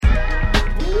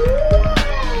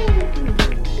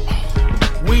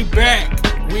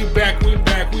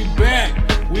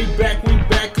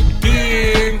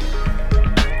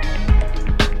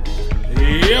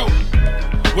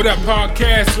What up,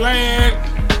 podcast land?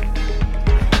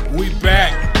 We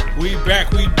back.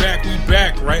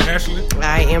 Right, Ashley?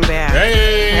 I am back.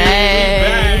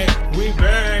 Hey. We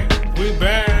back.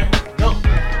 No.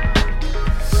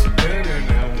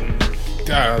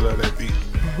 God, I love that beat.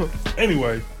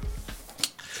 Anyway,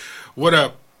 what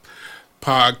up,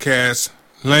 podcast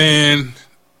land?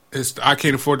 It's the I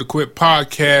Can't Afford to Quit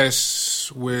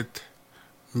podcast with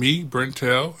me,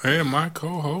 Brentel, and my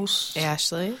co-host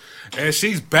Ashley. And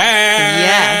she's back.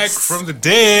 Yes. From the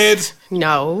dead.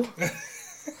 No.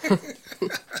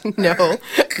 No.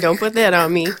 Don't put that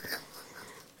on me.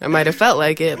 I might have felt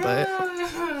like it, but.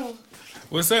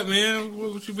 What's up, man?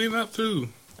 What you been up to?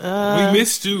 We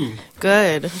missed you.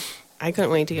 Good. I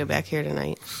couldn't wait to get back here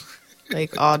tonight.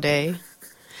 Like, all day.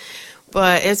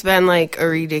 But it's been, like, a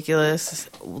ridiculous.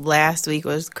 Last week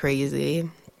was crazy.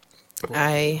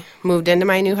 I moved into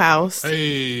my new house.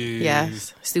 Hey.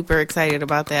 Yes. Super excited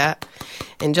about that.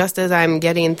 And just as I'm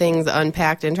getting things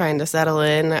unpacked and trying to settle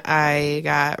in, I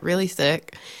got really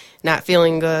sick. Not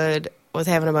feeling good. Was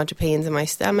having a bunch of pains in my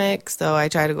stomach. So I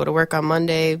tried to go to work on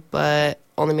Monday, but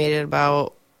only made it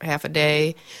about half a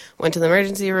day. Went to the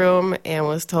emergency room and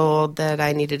was told that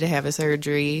I needed to have a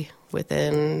surgery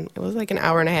within, it was like an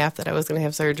hour and a half that I was going to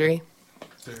have surgery.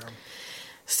 Damn.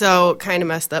 So kind of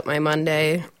messed up my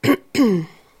Monday.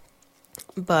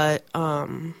 But,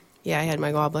 yeah, I had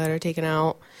my gallbladder taken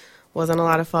out. Wasn't a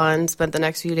lot of fun. Spent the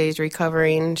next few days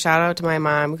recovering. Shout out to my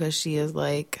mom because she is,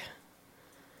 like,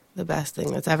 the best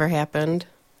thing that's ever happened.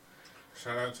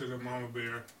 Shout out to the mama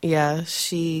bear. Yeah,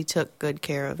 she took good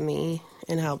care of me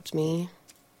and helped me.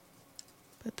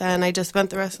 But then I just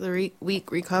spent the rest of the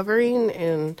week recovering,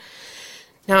 and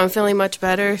now I'm feeling much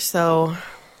better, so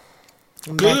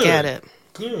I'm back at it.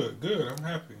 Good. I'm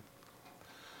happy.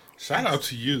 Shout out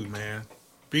to you, man.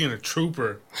 Being a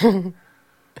trooper.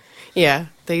 Yeah,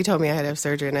 they told me I had to have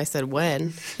surgery, and I said,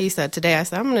 when? He said, today. I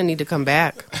said, I'm going to need to come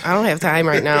back. I don't have time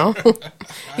right now.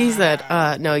 He said,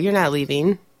 no, you're not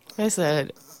leaving. I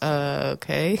said,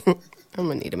 okay. I'm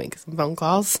going to need to make some phone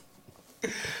calls.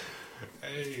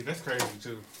 Hey, that's crazy,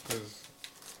 too, because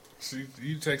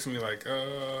you text me like,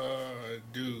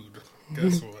 dude,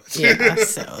 guess what? Yeah,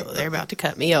 so they're about to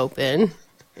cut me open.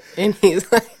 And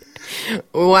he's like,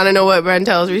 we want to know what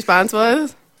Brentel's response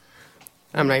was?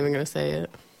 I'm not even going to say it.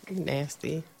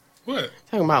 Nasty. What?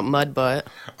 Talking about mud butt.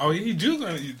 Oh, you do. You're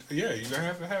going to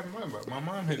have to have mud butt. My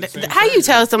mom had the same How thing. you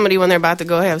tell somebody when they're about to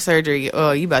go have surgery,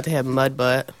 oh, you about to have mud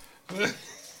butt?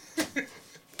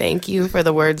 Thank you for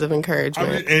the words of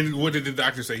encouragement. And what did the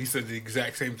doctor say? He said the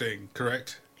exact same thing,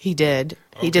 correct? He did.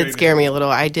 He Okay, did scare me a little.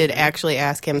 I did actually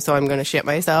ask him, so I'm going to shit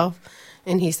myself.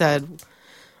 And he said,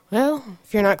 well,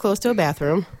 if you're not close to a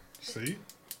bathroom. See?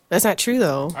 That's not true,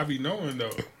 though. I be knowing,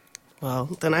 though. Well,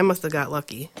 then I must have got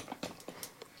lucky.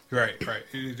 Right.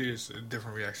 It is a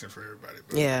different reaction for everybody.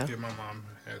 But Yeah. My mom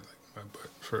had, like, my butt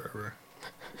forever.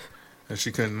 And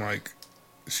she couldn't, like,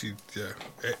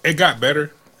 It got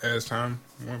better as time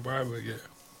went by, but yeah.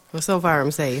 Well, so far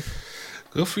I'm safe.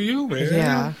 Good for you, man.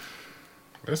 Yeah.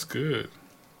 That's good.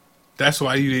 That's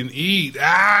why you didn't eat.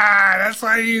 That's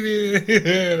why you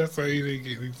didn't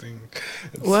get anything.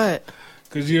 What?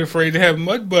 Because you're afraid to have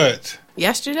mud butts.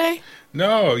 Yesterday?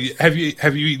 No. Have you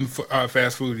eaten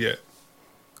fast food yet?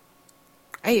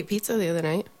 I ate pizza the other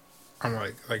night. I'm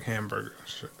like hamburger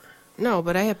shit. No,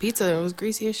 but I had pizza and it was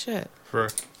greasy as shit. For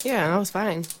Yeah, and I was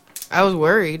fine. I was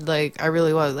worried. Like, I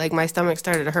really was. Like, my stomach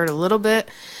started to hurt a little bit.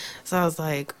 So I was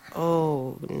like,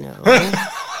 oh, no.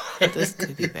 This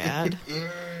could be bad.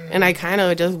 And I kind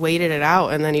of just waited it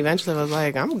out. And then eventually I was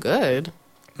like, I'm good.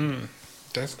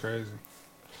 That's crazy.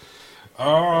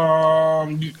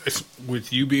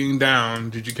 With you being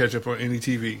down, did you catch up on any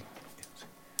TV?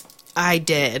 I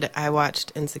did. I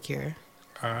watched Insecure.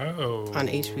 Oh. On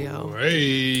HBO.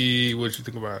 Hey, what'd you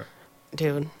think about it?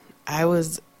 Dude, I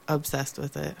was obsessed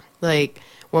with it. Like,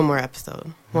 one more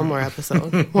episode. One more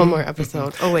episode. One more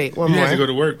episode. Oh, wait, one You more. had to go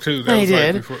to work, too. That I was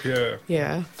did. Like before, yeah.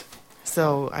 Yeah.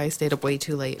 So I stayed up way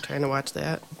too late trying to watch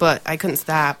that. But I couldn't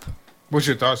stop. What's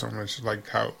your thoughts on it? Like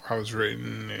how it's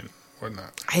written and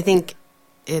whatnot? I think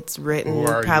it's written Who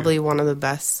are probably you? one of the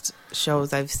best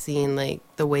shows I've seen. Like,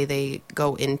 the way they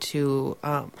go into...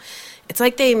 it's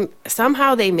like they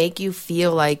make you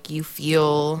feel like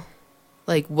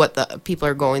what the people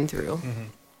are going through. Mm-hmm.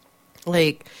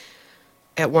 Like,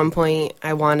 at one point,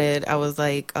 I was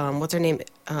like, what's her name?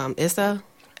 Issa?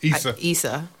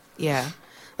 Issa, yeah.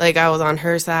 Like, I was on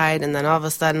her side, and then all of a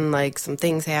sudden, like, some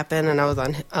things happened, and I was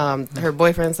on her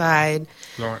boyfriend's side.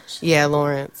 Lawrence. Yeah,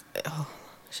 Lawrence. Oh,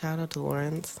 shout out to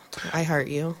Lawrence. I heart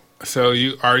you. So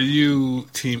are you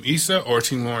Team Issa or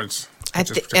Team Lawrence? At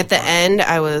the end,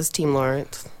 I was Team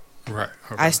Lawrence. Right.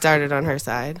 Okay. I started on her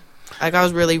side. Like, I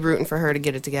was really rooting for her to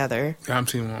get it together. I'm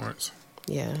Team Lawrence.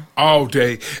 Yeah. All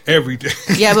day, every day.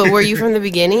 Yeah, but were you from the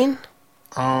beginning?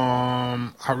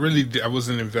 I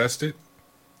wasn't invested.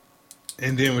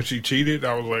 And then when she cheated,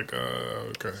 I was like,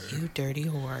 okay. You dirty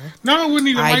whore. No, it wasn't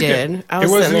even like that. I did. It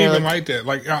wasn't even like that.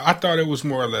 Like, I thought it was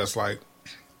more or less like,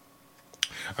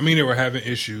 I mean, they were having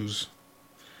issues,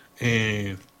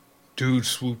 and dude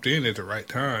swooped in at the right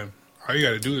time. All you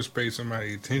got to do is pay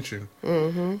somebody attention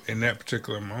in that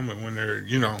particular moment when they're,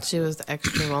 She was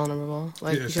extra vulnerable,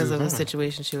 because of the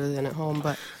situation she was in at home.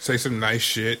 But say some nice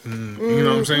shit, and you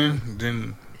know what I'm saying?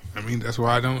 Then, I mean, that's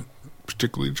why I don't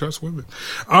particularly trust women.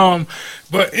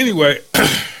 But anyway,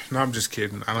 no, I'm just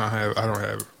kidding. I don't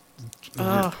have.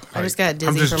 I just got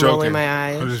dizzy from rolling my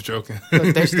eyes. I'm just joking.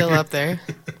 Look, they're still up there.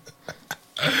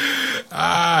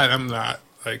 I'm not.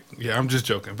 I'm just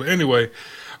joking. But anyway,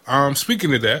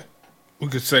 speaking of that, we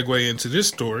could segue into this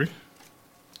story.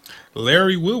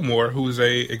 Larry Wilmore, who is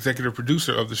a executive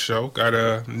producer of the show, got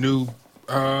a new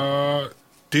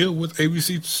deal with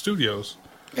ABC Studios.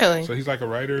 Really? So he's like a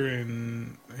writer,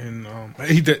 and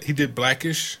he did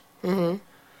Blackish. Mm-hmm.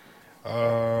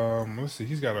 Let's see,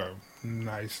 he's got a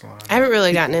nice line. I haven't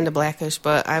really gotten into Blackish,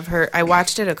 but I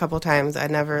watched it a couple times. I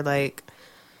never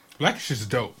Blackish is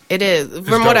dope. It is. It's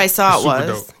From dope. what I saw, it's it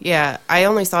was. dope. Yeah, I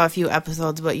only saw a few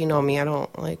episodes, but you know me, I don't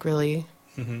really.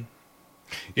 Mm-hmm.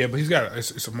 Yeah, but he's got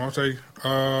it's a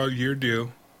multi-year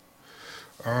deal.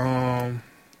 Were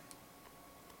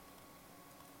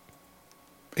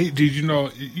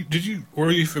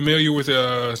you familiar with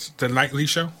the Nightly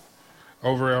Show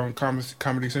over on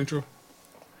Comedy Central?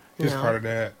 He's part of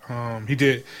that.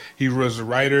 He was a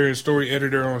writer and story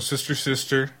editor on Sister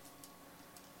Sister.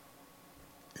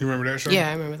 You remember that show? Yeah,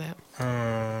 I remember that.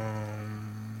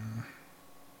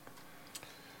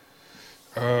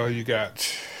 You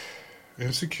got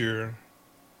Insecure.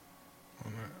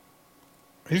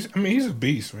 He's a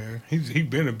beast, man. He's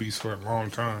been a beast for a long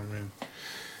time, and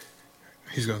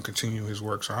he's gonna continue his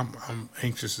work. So I'm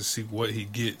anxious to see what he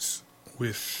gets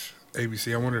with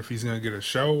ABC. I wonder if he's gonna get a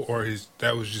show, or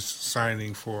that was just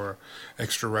signing for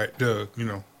extra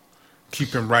keep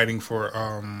him writing for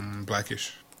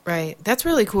Blackish. Right. That's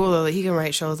really cool though that he can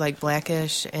write shows like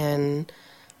Blackish and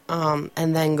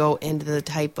then go into the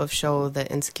type of show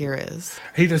that Insecure is.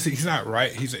 He's not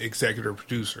right. He's an executive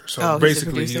producer. So he's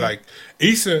basically,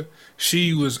 Issa.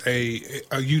 She was a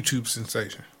YouTube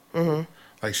sensation. Mm-hmm.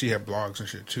 Like, she had blogs and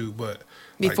shit too, but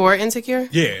before Insecure.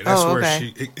 Yeah, that's where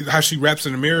how she raps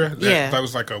in the mirror. That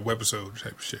was like a webisode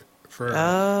type of shit for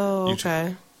YouTube.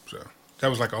 Okay. So that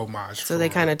was like a homage. So they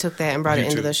kind of took that and brought it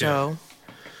into the show. Yeah.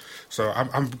 So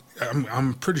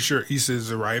I'm pretty sure Issa is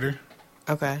a writer.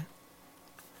 Okay.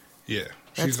 Yeah,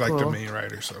 she's like the main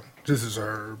writer. So this is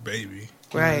her baby,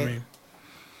 right? Know what I mean?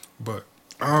 But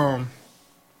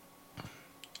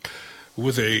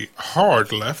with a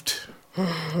hard left,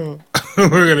 we're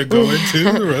gonna go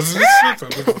into the rest of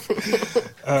the shit.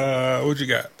 What you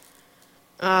got?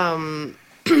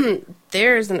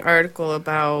 There's an article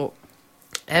about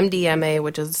MDMA,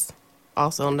 which is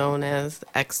also known as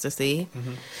ecstasy.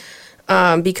 Mm-hmm.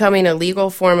 Becoming a legal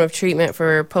form of treatment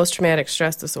for post-traumatic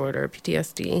stress disorder,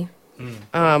 PTSD.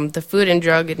 The Food and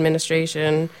Drug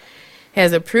Administration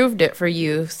has approved it for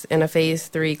use in a Phase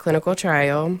 3 clinical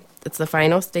trial. It's the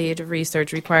final stage of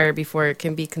research required before it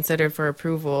can be considered for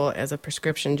approval as a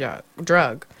prescription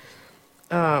drug.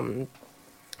 And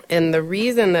the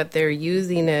reason that they're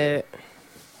using it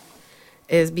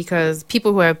is because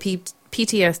people who have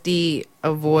PTSD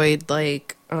avoid, they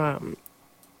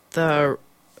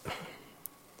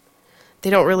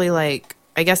don't really,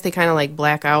 I guess they kind of,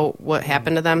 black out what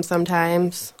happened to them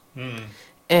sometimes. Mm.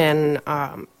 And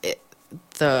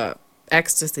the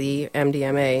ecstasy,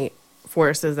 MDMA,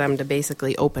 forces them to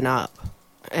basically open up.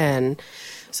 And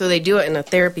so they do it in a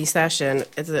therapy session.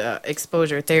 It's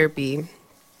exposure therapy.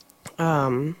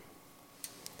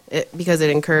 Because it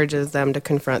encourages them to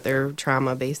confront their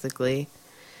trauma, basically.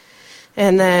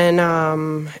 And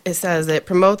then it says it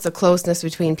promotes a closeness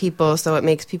between people, so it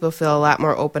makes people feel a lot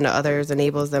more open to others,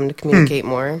 enables them to communicate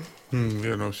more.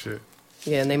 Yeah, no shit.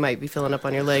 Yeah, and they might be filling up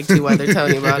on your leg, too, while they're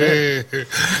telling you about it.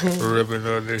 Ripping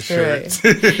on their shirts.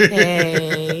 Right.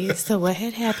 Hey, so what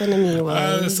had happened to me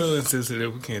was... That's so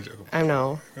insensitive. We can't joke about I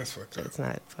know. That's fucked up. It's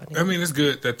not funny. I mean, it's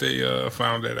good that they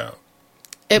found that out.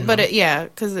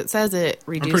 Because it says it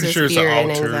reduces fear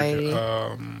and anxiety.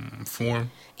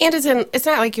 Form. And it's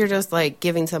not like you're just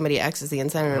giving somebody ecstasy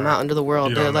and sending them out into the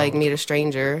world to meet a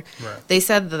stranger. Right. They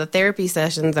said that the therapy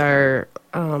sessions are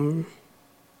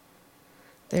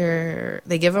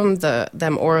They give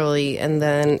them orally, and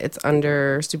then it's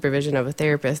under supervision of a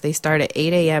therapist. They start at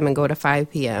 8 a.m. and go to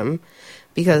 5 p.m.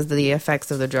 because the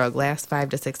effects of the drug last 5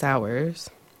 to 6 hours.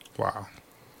 Wow.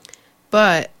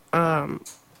 But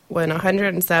when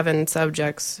 107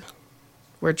 subjects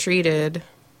were treated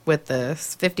with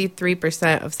this,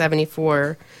 53% of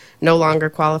 74 no longer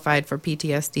qualified for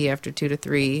PTSD after 2 to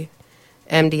 3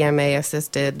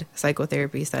 MDMA-assisted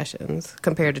psychotherapy sessions,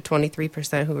 compared to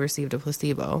 23% who received a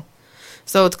placebo.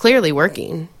 So it's clearly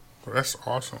working. Well, that's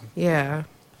awesome. Yeah.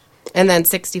 And then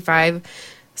 65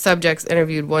 subjects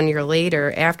interviewed 1 year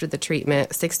later after the treatment,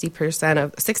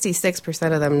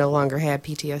 66% of them no longer had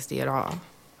PTSD at all.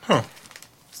 Huh.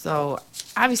 So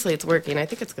obviously it's working. I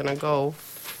think it's going to go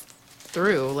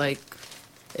through. Like,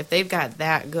 if they've got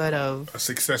that good of a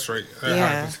success rate.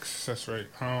 Yeah. High success rate.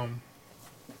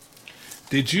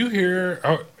 Did you hear?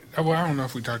 Oh, well, I don't know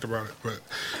if we talked about it, but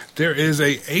there is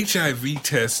a HIV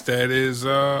test that is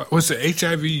what's the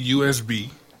HIV USB,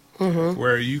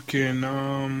 where you can.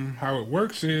 How it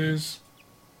works is,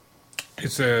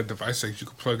 it's a device that you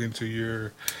can plug into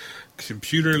your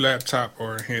computer, laptop,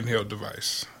 or handheld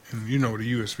device. And you know what a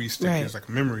USB stick is, like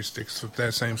a memory stick, so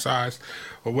that same size.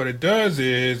 But what it does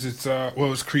is, it's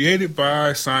it's created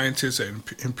by scientists at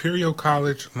Imperial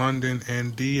College London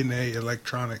and DNA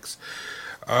Electronics.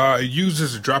 It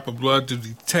uses a drop of blood to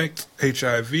detect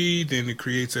HIV. Then it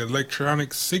creates an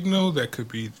electronic signal that could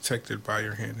be detected by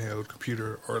your handheld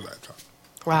computer or laptop.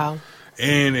 Wow.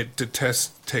 And the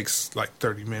test takes like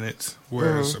 30 minutes,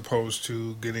 whereas opposed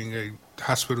to getting a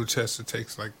hospital test, it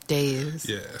takes like days.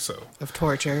 Yeah, so of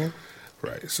torture.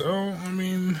 Right. So, I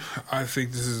mean, I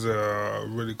think this is a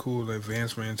really cool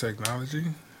advancement in technology,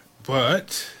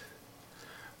 but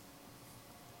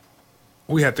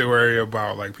we have to worry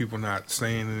about like people not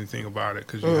saying anything about it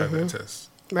because you have that test.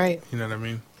 Right. You know what I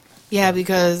mean? Yeah,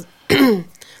 because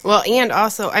well, and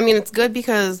also, I mean, it's good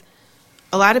because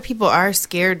a lot of people are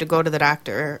scared to go to the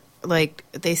doctor. Like,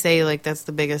 they say, like, that's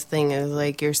the biggest thing is,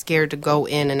 like, you're scared to go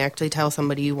in and actually tell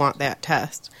somebody you want that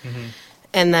test.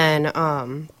 And then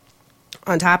on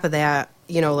top of that,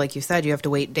 you know, like you said, you have to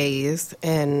wait days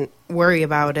and worry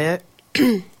about it,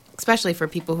 especially for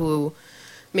people who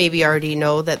maybe already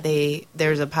know that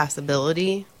there's a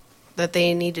possibility that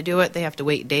they need to do it. They have to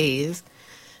wait days.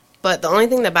 But the only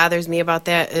thing that bothers me about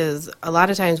that is a lot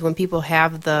of times when people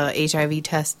have the HIV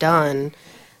test done,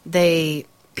 they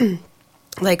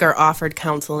like are offered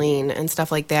counseling and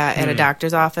stuff like that at a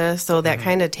doctor's office. So that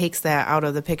kind of takes that out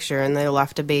of the picture, and they'll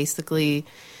have to basically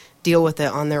deal with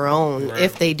it on their own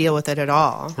if they deal with it at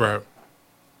all. Right.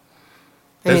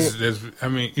 I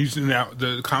mean, usually now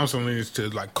the counseling is to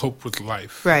like cope with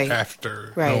life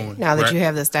after knowing, now that you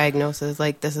have this diagnosis,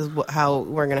 like this is how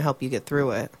we're going to help you get through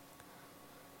it.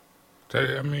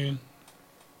 I mean,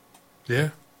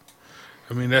 yeah.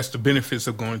 I mean, that's the benefits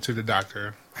of going to the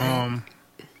doctor. I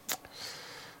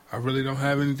really don't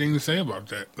have anything to say about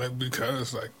that, like,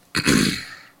 because like,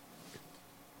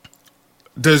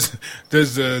 does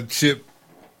the chip,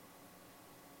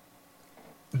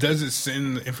 does it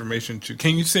send information to?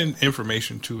 Can you send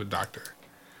information to a doctor?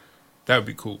 That would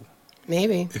be cool.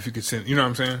 Maybe if you could send, you know what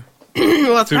I'm saying?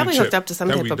 Well, it's probably hooked up to some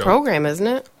type of program, isn't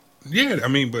it? Yeah, I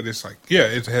mean, but it's like, yeah,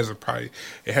 it has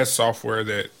software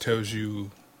that tells you,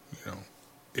 you know,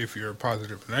 if you're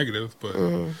positive or negative, but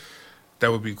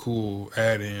that would be cool.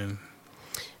 Add in.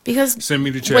 Because send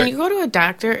me the check. When you go to a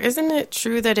doctor, isn't it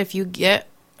true that if you get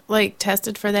like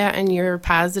tested for that and you're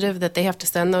positive, that they have to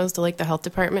send those to like the health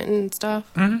department and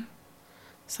stuff?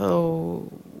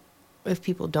 So if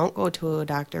people don't go to a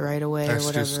doctor right away or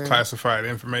whatever, that's just classified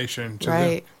information to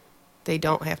them. They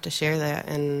don't have to share that,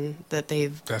 and that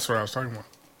they've... That's what I was talking about.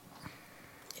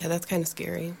 Yeah, that's kind of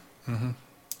scary.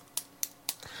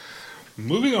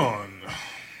 Moving on.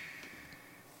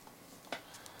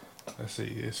 Let's see.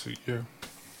 It's your...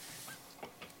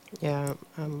 Yeah.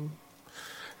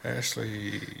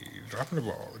 Ashley dropping the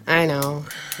ball. I know.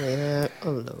 Leave it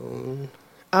alone.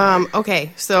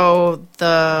 Okay, so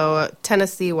the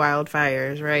Tennessee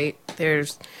wildfires, right?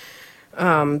 There's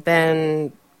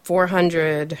been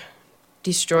 400...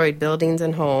 destroyed buildings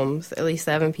and homes. At least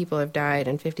 7 people have died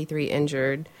and 53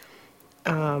 injured.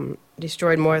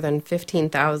 Destroyed more than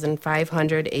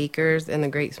 15,500 acres in the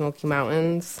Great Smoky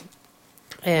Mountains.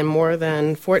 And more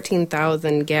than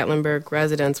 14,000 Gatlinburg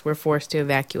residents were forced to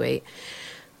evacuate.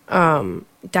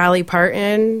 Dolly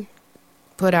Parton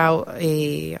put out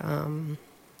I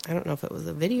don't know if it was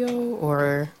a video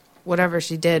or whatever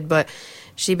she did, but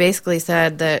she basically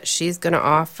said that she's going to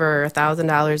offer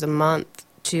 $1,000 a month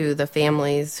to the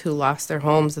families who lost their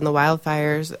homes in the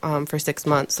wildfires for 6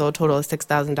 months. So a total of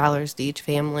 $6,000 to each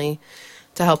family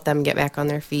to help them get back on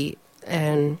their feet.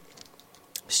 And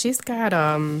she's got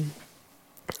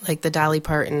like the Dolly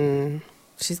Parton.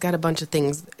 She's got a bunch of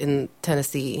things in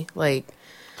Tennessee, like.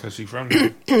 Because she's from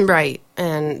there. Right.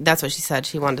 And that's what she said.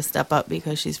 She wanted to step up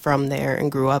because she's from there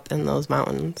and grew up in those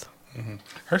mountains. Mm-hmm.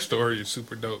 Her story is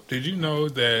super dope. Did you know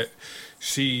that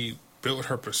she built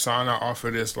her persona off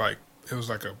of this, like, it was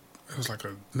like a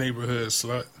neighborhood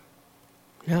slut?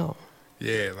 No.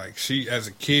 Yeah, like she, as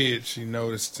a kid, she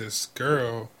noticed this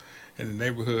girl in the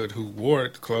neighborhood who wore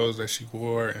the clothes that she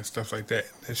wore and stuff like that.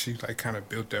 And she, like, kind of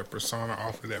built that persona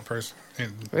off of that person.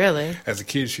 And really? As a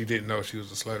kid, she didn't know she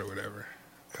was a slut or whatever.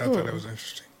 I thought that was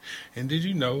interesting. And did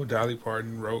you know Dolly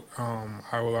Parton wrote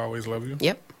 "I Will Always Love You"?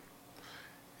 Yep.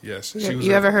 Yes.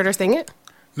 You ever heard her sing it?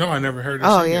 No, I never heard her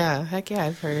sing it. Oh, yeah. Heck yeah,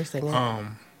 I've heard her sing it.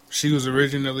 She was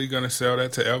originally going to sell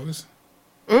that to Elvis.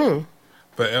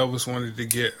 But Elvis wanted to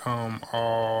get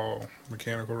all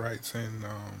mechanical rights and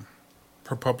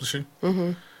her publishing.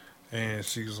 Mm-hmm. And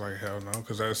she was like, hell no,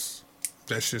 because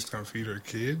that shit's going to feed her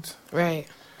kids. Right.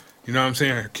 You know what I'm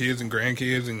saying? Her kids and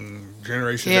grandkids and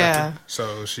generations after.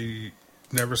 So she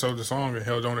never sold the song and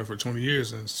held on it for 20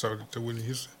 years and sold it to Whitney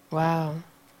Houston. Wow.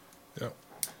 Yep.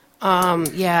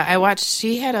 Yeah, I watched,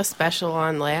 she had a special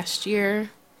on last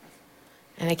year,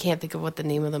 and I can't think of what the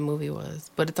name of the movie was,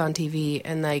 but it's on TV,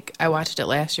 and like, I watched it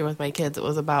last year with my kids. It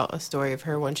was about a story of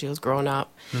her when she was growing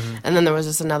up. Mm-hmm. And then there was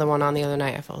just another one on the other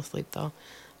night, I fell asleep though,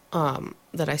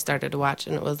 that I started to watch,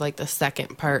 and it was like the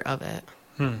second part of it.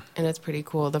 And it's pretty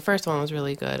cool. The first one was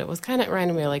really good. It was kind of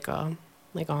reminded me of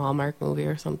like a Hallmark movie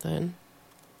or something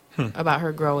about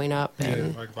her growing up.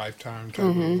 And, like Lifetime type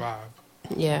of vibe.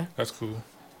 Yeah. That's cool.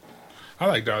 I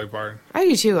like Dolly Parton. I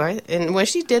do too. And when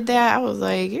she did that, I was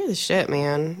like, you're the shit,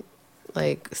 man.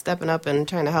 Like, stepping up and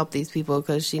trying to help these people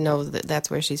because she knows that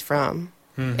that's where she's from.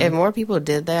 Mm-hmm. If more people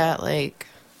did that, like...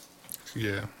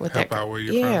 Yeah, help out where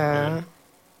you're from. Yeah.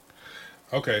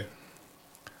 Okay.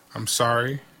 I'm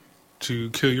sorry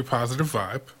to kill your positive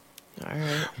vibe. All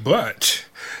right. But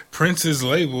Prince's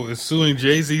label is suing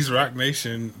Jay-Z's Roc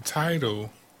Nation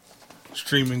Tidal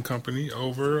streaming company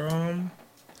over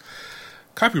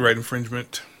copyright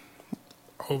infringement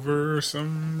over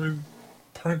some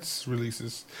Prince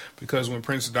releases. Because when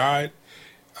Prince died,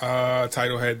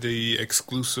 Tidal had the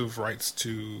exclusive rights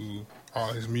to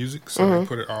all his music, so they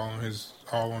put it all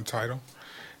on Tidal.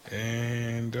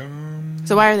 And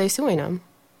so why are they suing him?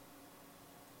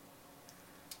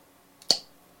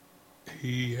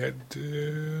 He didn't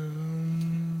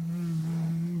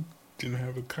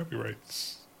have the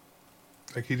copyrights.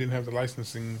 Like, he didn't have the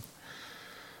licensing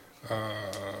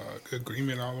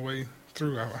agreement all the way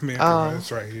through. I mean,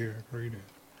 it's right here. Read it.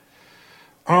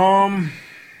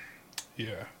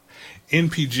 Yeah.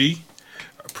 NPG,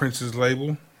 Prince's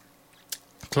label,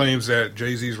 claims that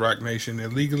Jay-Z's Roc Nation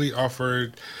illegally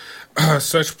offered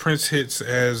such Prince hits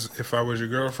as If I Was Your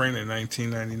Girlfriend in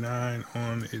 1999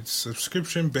 on its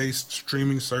subscription-based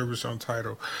streaming service on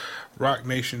Tidal. Roc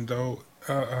Nation, though,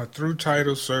 through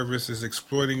Tidal service, is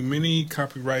exploiting many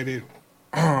copyrighted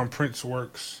Prince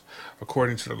works,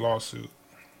 according to the lawsuit.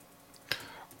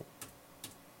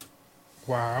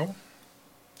 Wow.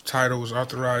 Tidal was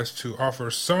authorized to offer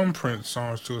some Prince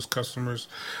songs to its customers.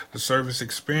 The service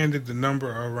expanded the number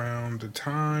around the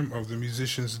time of the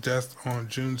musician's death on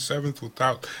June 7th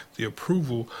without the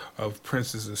approval of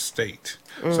Prince's estate.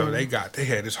 So they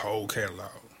had his whole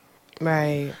catalog.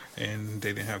 Right. And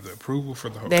they didn't have the approval for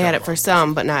the whole catalog. They had it for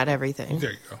some, but not everything.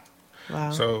 There you go.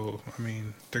 Wow. So, I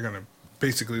mean,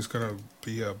 it's going to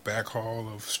be a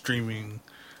backhaul of streaming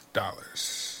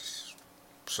dollars.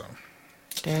 So...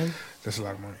 Damn. That's a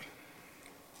lot of money.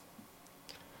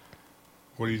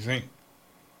 What do you think?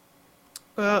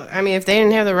 Well, I mean, if they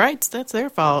didn't have the rights, that's their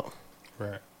fault.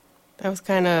 Right. That was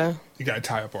kind of... You got to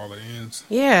tie up all the ends.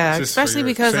 Yeah, especially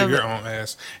because of... your own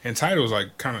ass. And Tidal's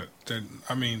like kind of...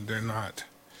 They're not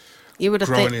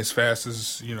growing as fast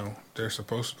as, they're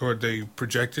supposed to, or they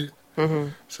projected. Mm-hmm.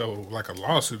 So, like a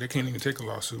lawsuit, they can't even take a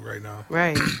lawsuit right now.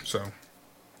 Right. So,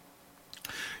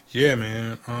 yeah,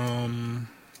 man.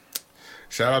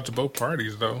 Shout out to both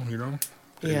parties, though,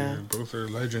 Yeah. Both are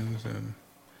legends, and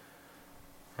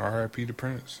R.I.P. to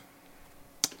Prince.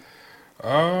 It's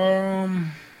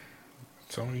on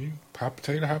you. Hot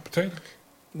potato.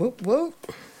 Whoop,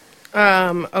 whoop.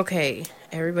 Okay.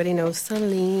 Everybody knows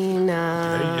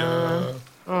Selena.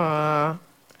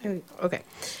 Hey, okay.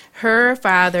 Her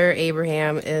father,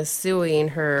 Abraham, is suing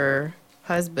her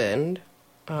husband,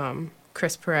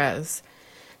 Chris Perez,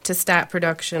 to stop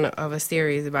production of a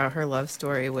series about her love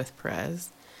story with Perez.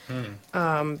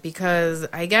 Because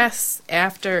I guess in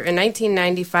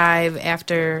 1995,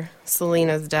 after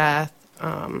Selena's death,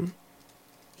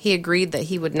 he agreed that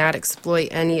he would not exploit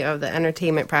any of the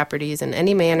entertainment properties in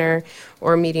any manner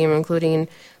or medium, including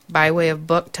by way of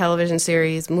book, television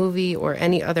series, movie, or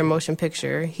any other motion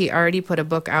picture. He already put a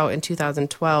book out in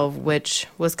 2012, which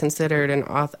was considered an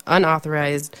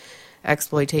unauthorized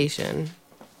exploitation.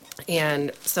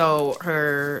 And so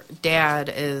her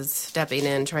dad is stepping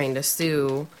in, trying to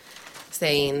sue,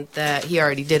 saying that he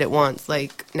already did it once.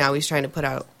 Like, now he's trying to put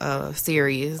out a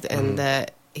series and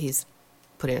that he's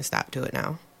putting a stop to it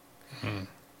now.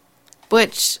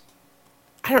 Which,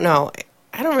 I don't know.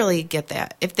 I don't really get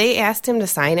that. If they asked him to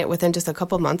sign it within just a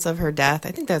couple months of her death, I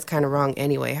think that's kind of wrong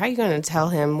anyway. How are you going to tell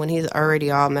him when he's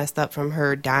already all messed up from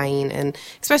her dying, and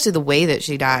especially the way that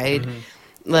she died,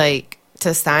 like,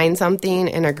 to sign something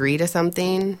and agree to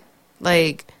something?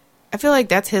 Like, I feel like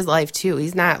that's his life too.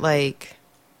 He's not, like,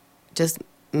 just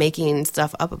making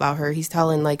stuff up about her. He's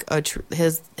telling, like,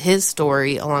 his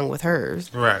story along with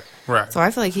hers. Right. So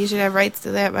I feel like he should have rights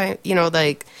to that. By, you know,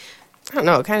 like, I don't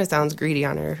know. It kind of sounds greedy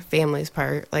on her family's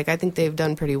part. Like, I think they've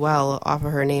done pretty well off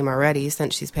of her name already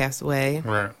since she's passed away.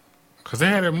 Right. Because they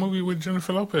had a movie with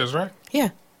Jennifer Lopez, right? Yeah.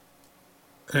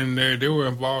 And they were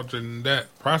involved in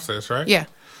that process, right? Yeah.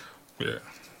 Yeah.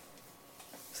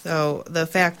 So the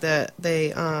fact that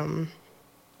they are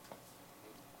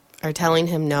telling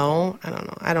him no, I don't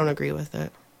know. I don't agree with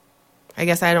it. I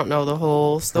guess I don't know the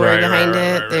whole story behind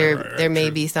it. There may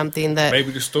be something that...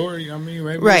 Maybe the story, I mean,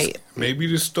 maybe... Right. Maybe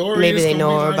the story Maybe is they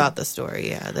know like, about the story,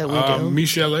 yeah, that we do.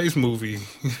 Michelle A's movie.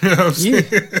 You know what I'm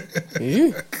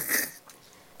saying?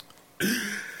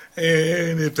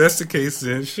 And if that's the case,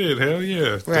 then shit, hell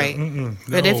yeah. Right. No.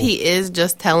 But if he is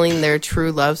just telling their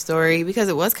true love story, because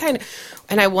it was kind of...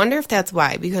 And I wonder if that's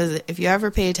why, because if you ever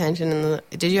pay attention...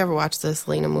 Did you ever watch the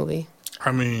Selena movie?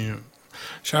 I mean...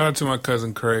 Shout out to my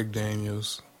cousin Craig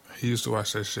Daniels. He used to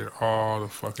watch that shit all the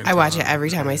fucking time. I watch it every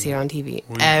time I see it on TV.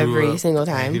 Every single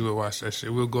time. He would watch that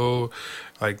shit. We'll go,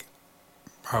 like,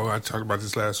 how I talked about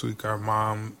this last week. Our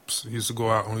mom used to go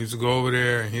out, and we used to go over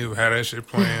there, and he would have that shit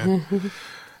playing.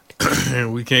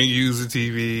 And we can't use the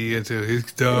TV until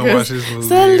he's done watching his movie.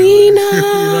 Selena! You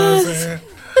know what I'm saying?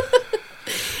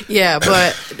 Yeah,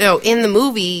 but no, in the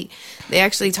movie, they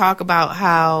actually talk about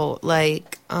how,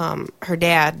 like, her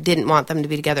dad didn't want them to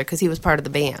be together because he was part of the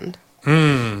band.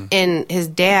 And his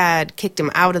dad kicked him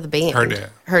out of the band.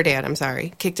 Her dad, I'm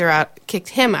sorry. Kicked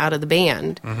him out of the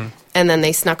band. And then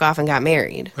they snuck off and got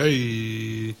married.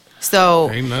 Hey. So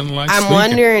ain't nothing like I'm sneaking.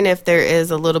 wondering if there is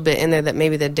a little bit in there that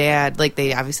maybe the dad, like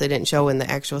they obviously didn't show in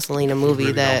the actual Selena movie,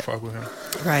 Really that don't fuck with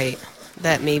him. Right.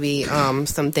 That maybe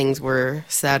some things were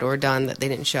said or done that they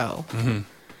didn't show.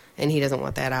 And he doesn't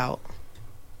want that out.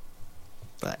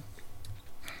 But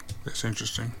that's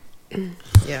interesting.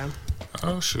 Yeah.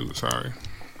 Oh, shoot. Sorry.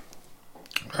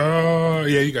 Oh,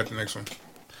 yeah, you got the next one.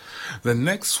 The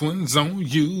next one's on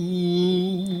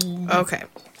you. Okay.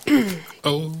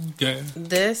 Oh, yeah.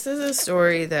 This is a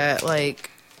story that, like,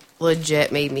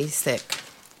 legit made me sick.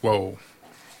 Whoa.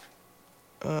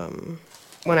 When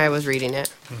I was reading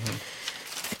it.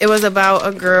 It was about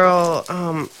a girl,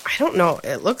 I don't know,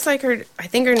 it looks like I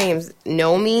think her name's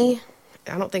Nomi.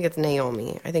 I don't think it's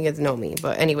Naomi. I think it's Nomi.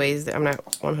 But anyways, I'm not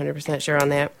 100% sure on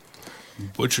that.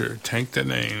 Butcher, tank the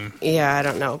name. Yeah, I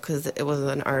don't know, because it was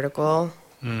an article,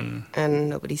 and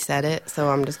nobody said it, so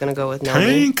I'm just going to go with Nomi.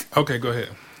 Tank? Okay, go ahead.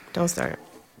 Don't start.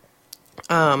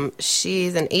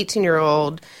 She's an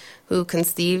 18-year-old who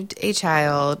conceived a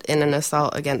child in an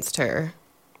assault against her.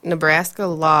 Nebraska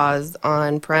laws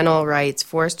on parental rights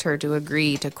forced her to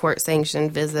agree to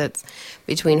court-sanctioned visits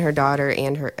between her daughter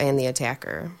and the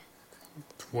attacker.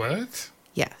 What?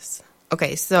 Yes.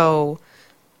 Okay, so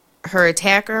her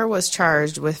attacker was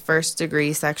charged with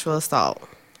first-degree sexual assault,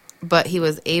 but he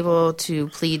was able to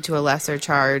plead to a lesser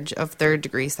charge of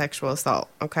third-degree sexual assault,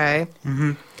 okay?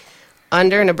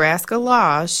 Under Nebraska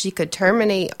law, she could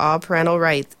terminate all parental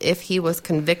rights if he was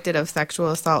convicted of sexual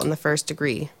assault in the first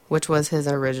degree, which was his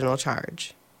original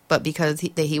charge. But because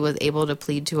he was able to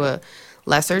plead to a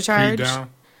lesser charge,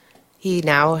 he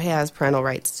now has parental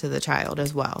rights to the child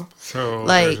as well. So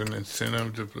like, there's an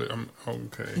incentive to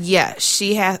okay. Yeah,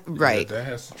 she has right. Yeah, that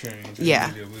has to change.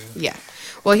 Yeah, yeah.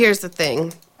 Well, here's the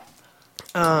thing.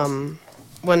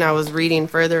 When I was reading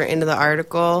further into the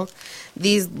article,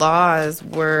 these laws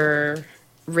were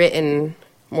written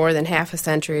more than half a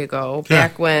century ago,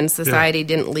 back when society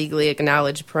didn't legally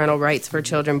acknowledge parental rights for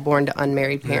children born to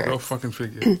unmarried parents. Go fucking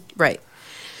figure. Right.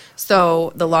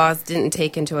 So the laws didn't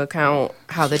take into account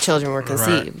how the children were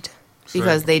conceived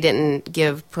because they didn't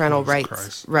give parental rights.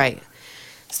 Christ. Right.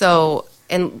 So,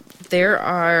 and there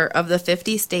are, of the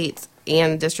 50 states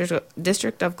and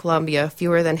District of Columbia,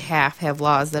 fewer than half have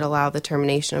laws that allow the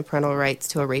termination of parental rights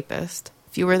to a rapist.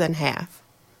 Fewer than half.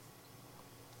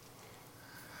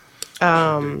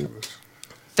 Ridiculous.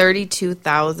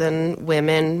 32,000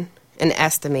 women, an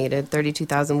estimated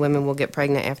 32,000 women will get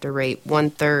pregnant after rape.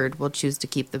 1/3 will choose to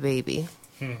keep the baby.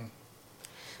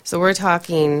 So we're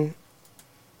talking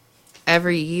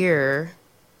every year,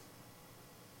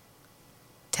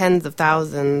 tens of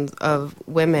thousands of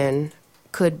women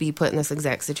could be put in this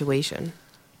exact situation.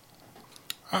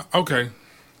 Okay.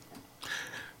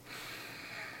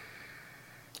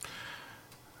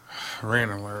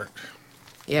 Rant alert.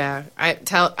 Yeah,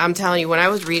 I'm telling you, when I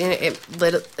was reading it,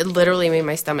 it literally made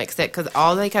my stomach sick because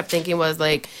all they kept thinking was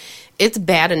like, it's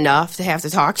bad enough to have to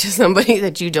talk to somebody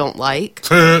that you don't like,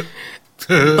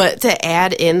 but to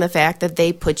add in the fact that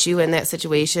they put you in that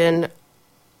situation.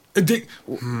 Okay.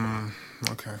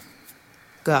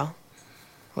 Go.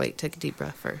 Wait, take a deep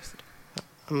breath first.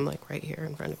 I'm like right here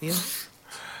in front of you.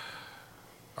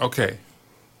 Okay.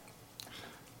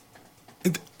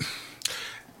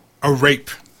 A rape,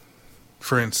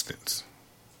 for instance,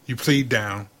 you plead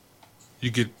down, you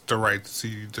get the right to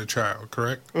see the child,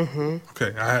 correct? Mm-hmm.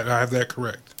 Okay, I have that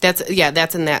correct. That's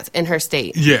in her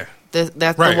state. Yeah.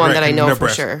 That's right, the one that I know for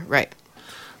sure. Right.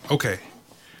 Okay.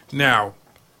 Now,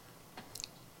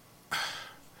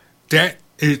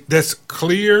 that's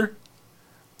clear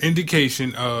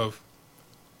indication of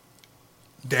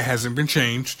that hasn't been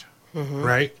changed,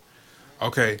 right?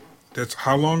 Okay. That's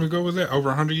how long ago was that? Over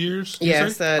 100 years? Yeah,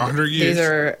 100 years. These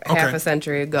are half a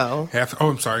century ago.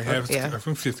 I'm sorry,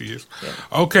 from 50 years. Yeah.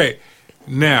 Okay,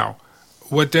 now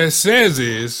what that says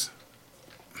is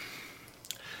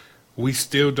we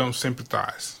still don't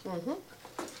sympathize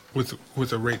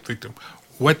with a rape victim.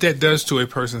 What that does to a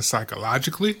person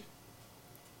psychologically,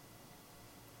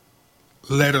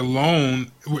 let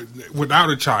alone without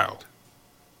a child.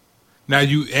 Now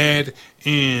you add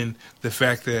in the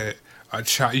fact that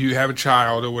you have a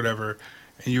child or whatever,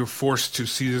 and you're forced to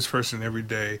see this person every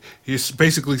day. He's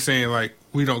basically saying, like,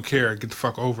 we don't care. Get the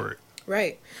fuck over it.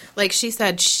 Right. Like she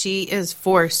said, she is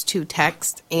forced to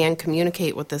text and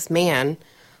communicate with this man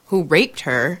who raped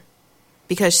her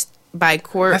because by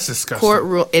court... That's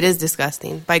disgusting. It is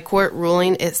disgusting. By court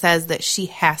ruling, it says that she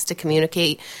has to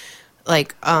communicate,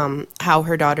 like, how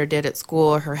her daughter did at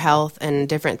school, her health, and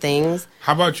different things.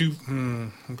 How about you...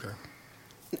 okay.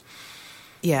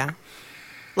 Yeah.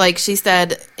 Like she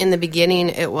said, in the beginning,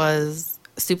 it was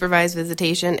supervised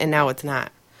visitation, and now it's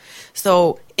not.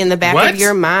 So in the back of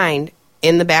your mind,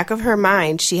 in the back of her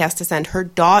mind, she has to send her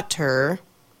daughter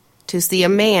to see a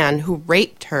man who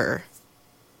raped her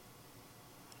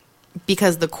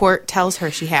because the court tells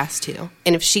her she has to.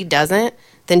 And if she doesn't,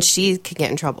 then she could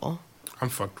get in trouble. I'm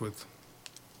fucked with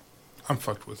on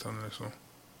this one.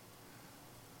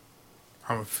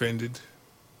 I'm offended.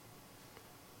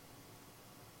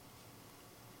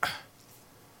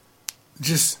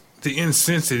 Just the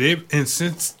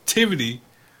insensitivity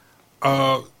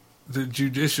of the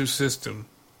judicial system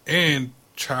and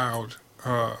child,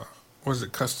 was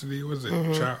it custody? Was it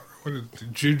child? What is the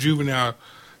juvenile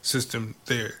system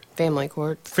there? Family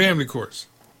courts. Family courts.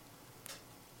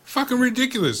 Fucking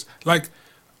ridiculous. Like,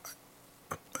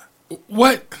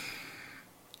 what?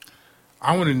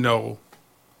 I want to know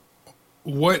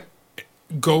what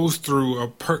goes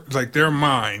through like their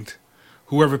mind.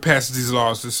 Whoever passes these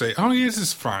laws to say, "Oh yeah, this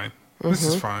is fine. This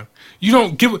is fine."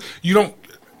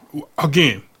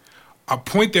 Again, a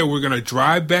point that we're gonna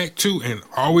drive back to, and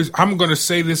always, I'm gonna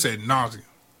say this ad nauseum.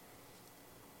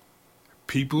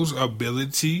 People's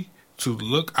ability to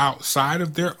look outside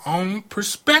of their own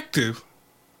perspective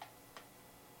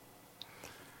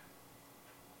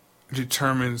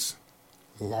determines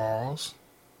laws.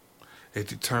 It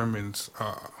determines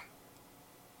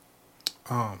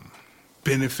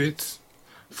benefits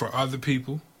for other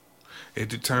people. It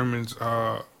determines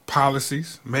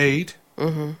policies made.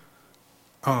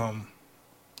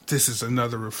 This is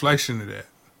another reflection of that.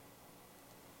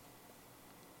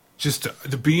 Just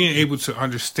to being able to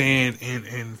understand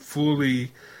and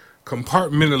fully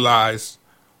compartmentalize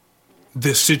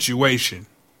this situation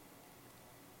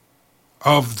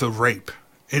of the rape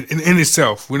in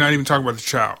itself. We're not even talking about the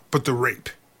child, but the rape,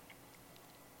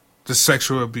 the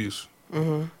sexual abuse.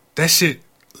 That shit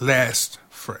lasts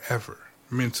forever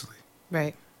mentally.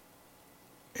 Right.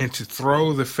 And to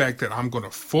throw the fact that I'm going to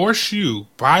force you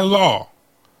by law,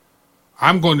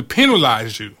 I'm going to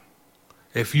penalize you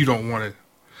if you don't want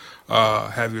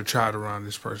to have your child around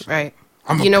this person. Right.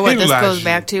 You know what this goes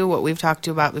back to? What we've talked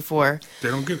about before. They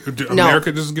don't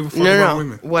America doesn't give a fuck about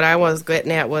women. What I was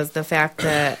getting at was the fact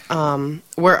that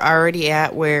we're already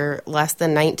at where less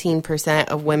than 19%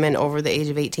 of women over the age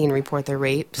of 18 report their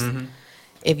rapes.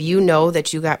 If you know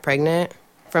that you got pregnant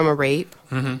from a rape,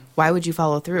 why would you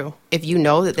follow through? If you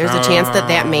know that there's a chance that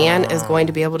that man is going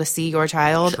to be able to see your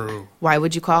child, why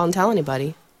would you call and tell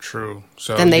anybody? True.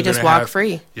 So then they just walk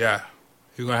free. Yeah.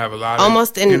 You're going to have a lot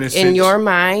almost of in your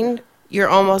mind, you're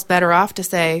almost better off to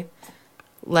say,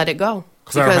 let it go.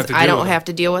 Because I don't have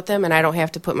to deal with them and I don't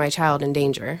have to put my child in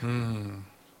danger.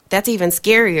 That's even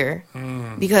scarier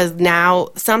because now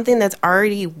something that's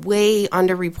already way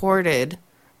underreported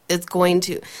is going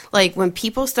to, like, when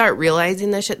people start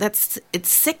realizing this shit, it's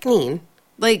sickening.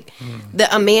 Like,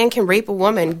 that a man can rape a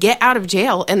woman, get out of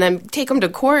jail, and then take them to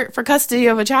court for custody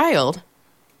of a child.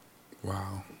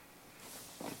 Wow.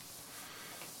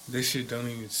 This shit don't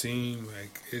even seem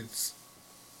like it's...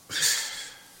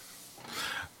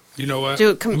 You know what?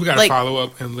 Dude, we got to follow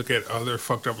up and look at other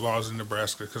fucked up laws in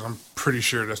Nebraska because I'm pretty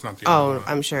sure that's not the only one.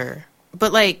 I'm sure.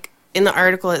 But, like, in the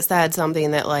article it said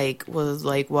something that, like, was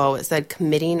like, whoa, it said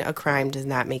committing a crime does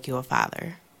not make you a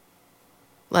father.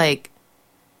 Like,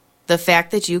 the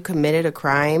fact that you committed a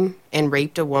crime and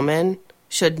raped a woman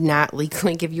should not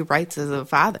legally give you rights as a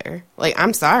father. Like,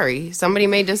 I'm sorry. Somebody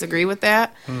may disagree with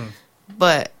that,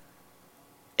 but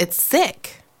it's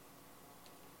sick.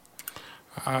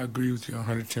 I agree with you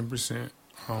 110%.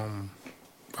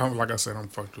 Like I said, I'm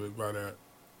fucked with by that.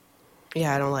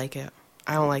 Yeah, I don't like it.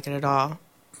 I don't like it at all.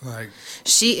 Like,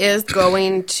 she is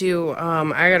going to,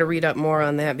 I got to read up more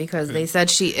on that because they said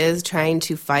she is trying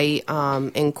to fight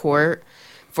in court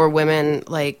for women,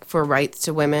 like, for rights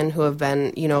to women who have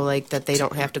been, you know, like, that they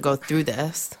don't have to go through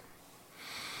this.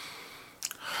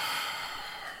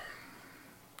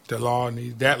 That law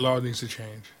needs to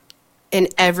change. In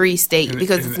every state,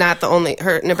 because it's not the only,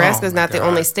 Nebraska is not the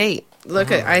only state. Look,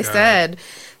 I said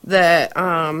that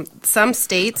some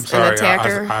states, an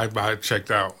attacker... I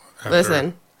checked out.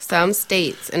 Listen, some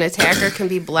states, an attacker can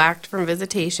be blocked from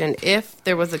visitation if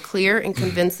there was a clear and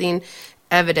convincing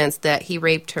evidence that he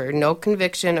raped her. No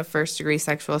conviction of first-degree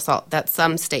sexual assault. That's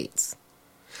some states.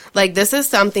 Like, this is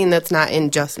something that's not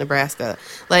in just Nebraska.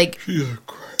 Like,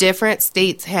 different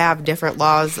states have different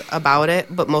laws about it,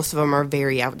 but most of them are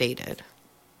very outdated.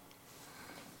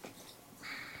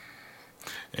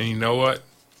 And you know what?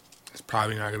 It's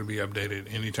probably not going to be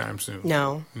updated anytime soon.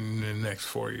 No. In the next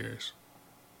 4 years.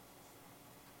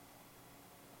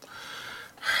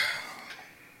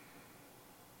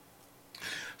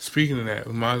 Speaking of that,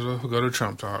 we might as well go to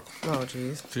Trump talk. Oh,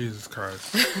 jeez. Jesus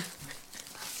Christ.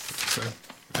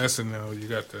 SNL, you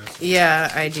got this. Yeah,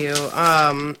 I do.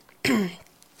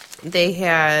 They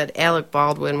had Alec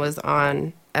Baldwin was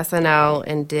on SNL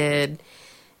and did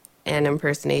an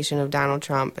impersonation of Donald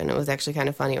Trump, and it was actually kind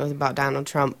of funny. It was about Donald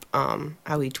Trump,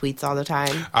 how he tweets all the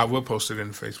time. I will post it in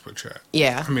the Facebook chat.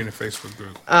 Yeah. I mean, the Facebook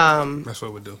group. That's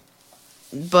what we do.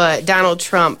 But Donald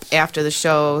Trump, after the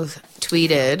show,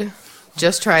 tweeted,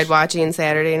 "Just tried watching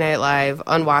Saturday Night Live.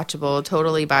 Unwatchable,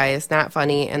 totally biased, not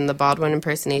funny, and the Baldwin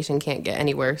impersonation can't get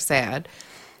anywhere. Sad."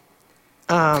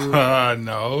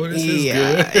 No, this is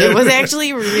good. It was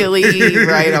actually really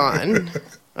right on.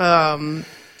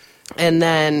 And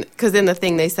then, because in the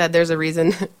thing they said there's a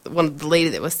reason, the lady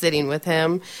that was sitting with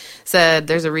him said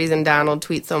there's a reason Donald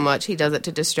tweets so much. He does it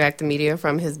to distract the media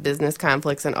from his business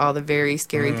conflicts and all the very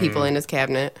scary people in his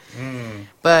cabinet.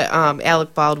 But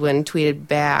Alec Baldwin tweeted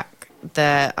back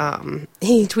that,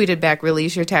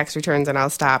 release your tax returns and I'll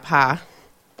stop, ha.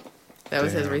 That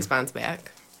was his response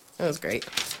back. That was great.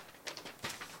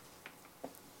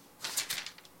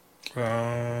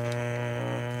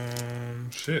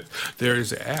 Shit. There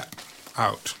is an app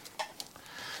out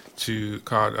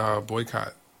called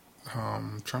Boycott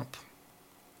Trump,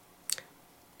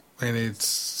 and it's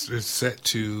set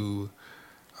to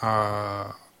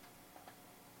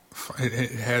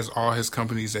it has all his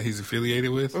companies that he's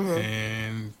affiliated with,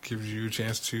 and gives you a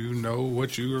chance to know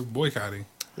what you are boycotting.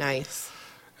 Nice.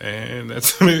 And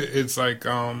that's it's like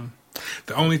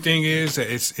the only thing is that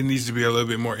it needs to be a little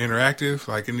bit more interactive.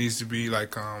 Like, it needs to be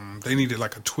like they needed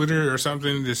like a Twitter or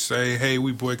something to say, hey,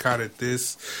 we boycotted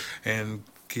this, and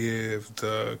give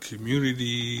the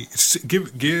community,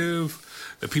 give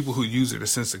the people who use it a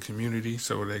sense of community,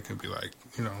 so they can be like,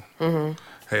 you know,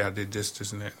 hey, I did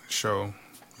this and that show.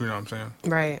 You know what I'm saying?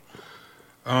 Right.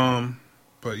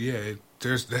 But yeah,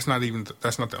 that's not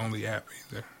the only app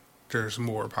either. There's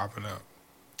more popping up.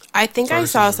 I think I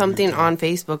saw something on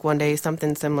Facebook one day,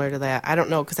 something similar to that. I don't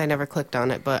know because I never clicked on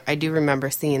it, but I do remember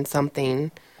seeing something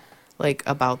like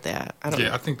about that. I don't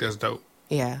know. I think that's dope.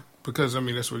 Yeah. Because, I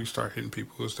mean, that's where you start hitting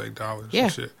people who take dollars and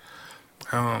shit.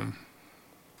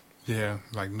 Yeah,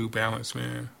 like New Balance,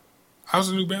 man. I was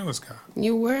a New Balance guy.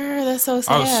 You were? That's so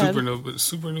sad. I was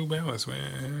super New Balance,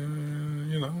 man.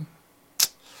 You know.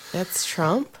 That's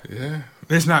Trump? Yeah.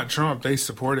 It's not Trump. They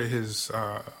supported his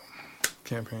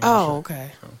campaign. Oh,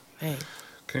 okay. So, hey.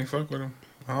 can't fuck with him.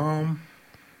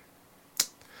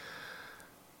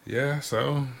 Yeah,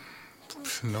 so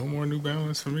no more New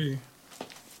Balance for me.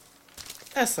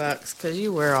 That sucks, because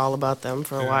you were all about them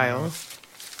for a while.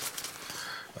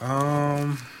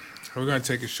 We're going to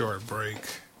take a short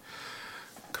break.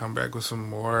 Come back with some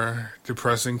more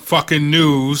depressing fucking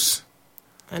news.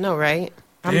 I know, right?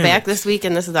 I'm Damn back it. this week,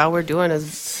 and this is all we're doing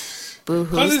is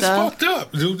boo-hoo It's stuff. fucked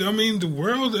up, dude. I mean, the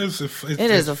world is a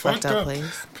fucked up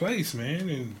place, man.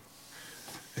 And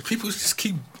people just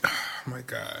keep... Oh, my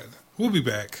God. We'll be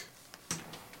back.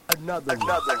 Another.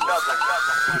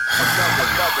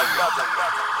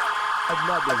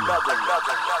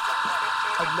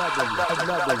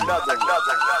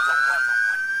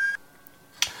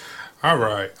 All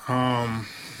right.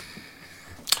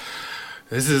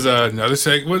 This is another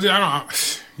segment. Well,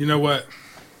 you know what?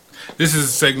 This is a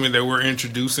segment that we're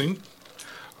introducing.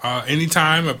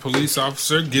 Anytime a police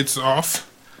officer gets off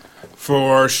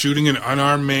for shooting an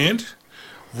unarmed man,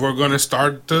 we're going to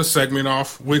start the segment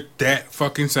off with that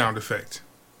fucking sound effect.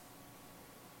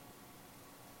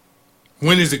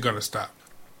 When is it going to stop?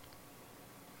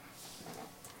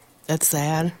 That's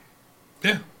sad.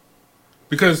 Yeah.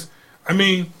 Because, I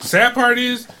mean, the sad part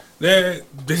is that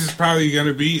this is probably going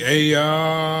to be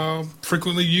a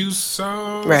frequently used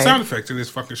sound effect in this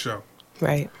fucking show.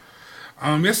 Right.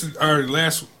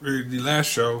 The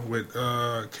last show with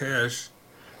Cash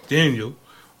Daniel,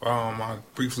 I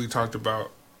briefly talked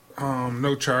about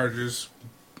no charges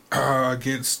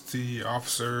against the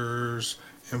officers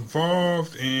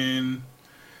involved in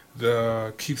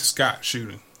the Keith Scott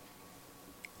shooting.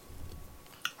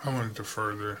 I wanted to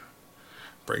further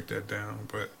break that down,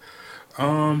 but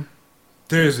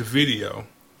there's a video.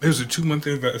 It was a 2-month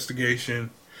investigation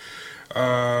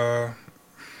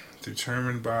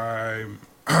determined by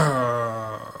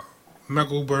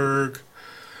Mecklenburg.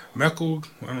 I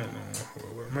don't know.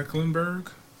 Mecklenburg?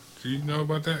 Do you know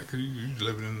about that? Because you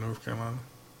live in North Carolina.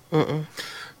 Mm-mm.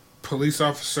 Police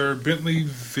officer Bentley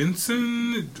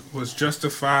Vinson was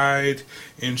justified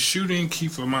in shooting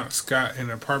Keith Lamont Scott in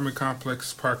an apartment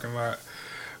complex parking lot.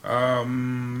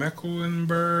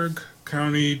 Mecklenburg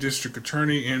County District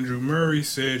Attorney Andrew Murray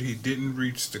said he didn't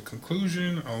reach the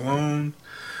conclusion alone.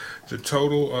 The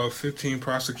total of 15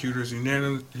 prosecutors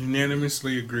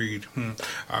unanimously agreed.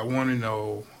 I want to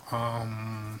know,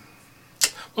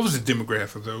 what was the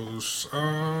demographic of those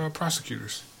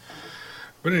prosecutors?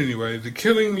 But anyway, the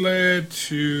killing led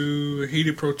to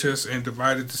heated protests and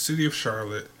divided the city of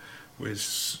Charlotte,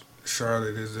 which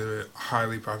Charlotte is a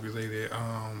highly populated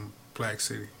black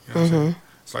city. You know what I'm saying?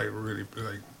 It's like really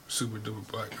like super duper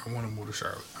black. I want to move to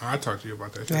Charlotte. I'll talk to you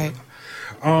about that. Right.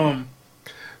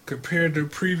 Compared to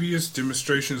previous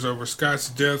demonstrations over Scott's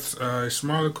death, a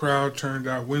smaller crowd turned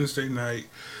out Wednesday night.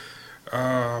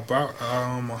 About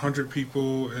 100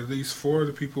 people, at least 4 of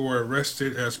the people were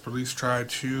arrested as police tried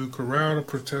to corral the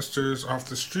protesters off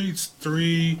the streets,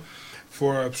 3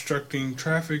 for obstructing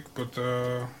traffic, but we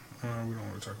don't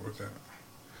want to talk about that.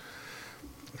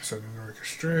 Setting the record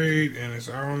straight, and it's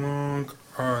hour-long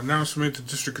announcement. The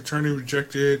district attorney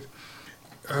rejected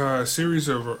a series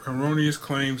of erroneous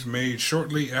claims made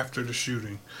shortly after the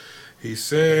shooting. He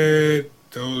said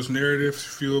those narratives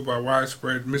fueled by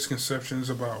widespread misconceptions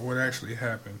about what actually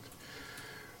happened.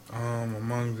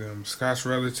 Among them, Scott's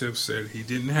relatives said he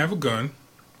didn't have a gun,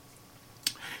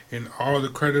 and all the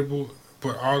credible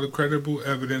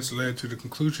evidence led to the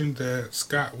conclusion that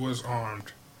Scott was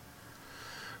armed.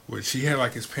 Which he had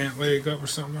like his pant leg up or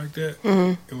something like that.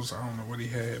 It was, I don't know what he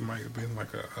had. It might have been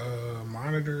like a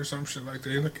monitor or some shit like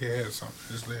that. Look, he had something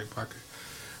in his leg pocket.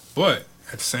 But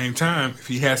at the same time, if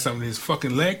he had something in his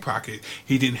fucking leg pocket,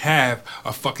 he didn't have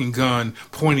a fucking gun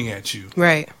pointing at you.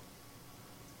 Right.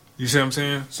 You see what I'm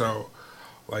saying? So,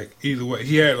 like, either way,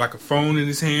 he had like a phone in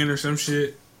his hand or some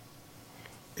shit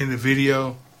in the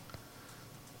video.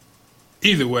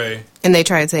 Either way. And they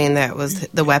tried saying that was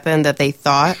the weapon that they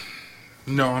thought.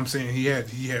 No, I'm saying he had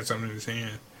something in his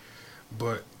hand,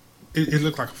 but it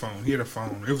looked like a phone. He had a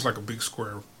phone. It was like a big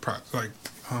square,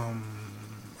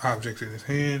 object in his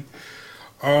hand.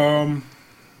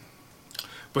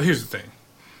 But here's the thing: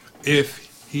 if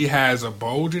he has a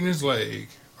bulge in his leg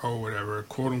or whatever,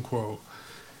 quote unquote,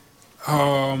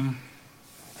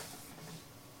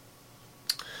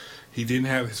 he didn't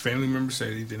have. His family member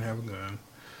said he didn't have a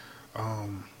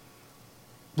gun,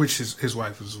 which his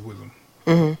wife was with him.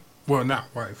 Mm-hmm. Well, not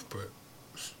wife, but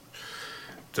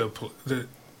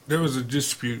there was a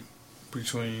dispute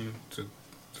between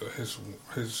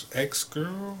his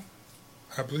ex-girl,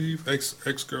 I believe,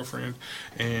 ex-girlfriend,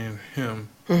 and him.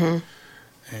 Mm-hmm.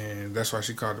 And that's why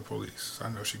she called the police. I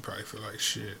know she probably feel like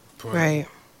shit. But, Right.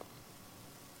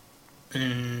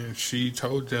 And she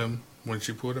told them when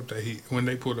they pulled up that he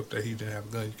didn't have a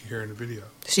gun. You can hear in the video.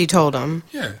 She told him.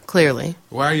 Yeah. Clearly.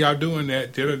 Why are y'all doing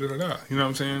that? Da, da, da, da, da. You know what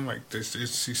I'm saying? Like this,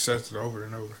 she says it over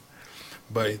and over.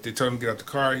 But they told him to get out the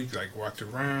car. He like walked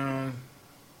around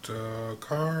the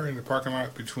car in the parking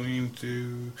lot between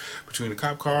the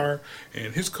cop car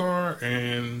and his car,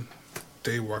 and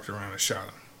they walked around and shot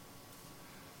him.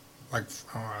 Like it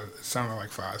sounded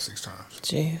like 5-6 times.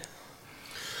 Gee.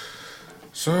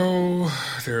 So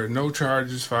there are no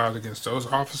charges filed against those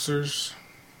officers.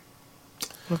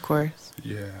 Of course.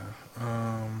 Yeah.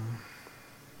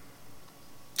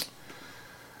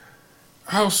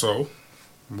 Also,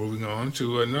 moving on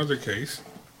to another case.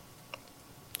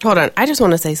 Hold on. I just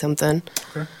want to say something.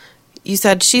 Okay. You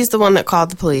said she's the one that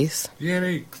called the police. Yeah,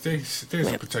 there's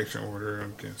a protection order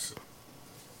against,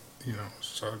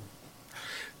 so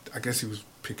I guess he was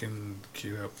picking the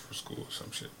kid up for school or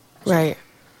some shit. Right.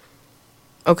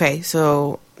 Okay,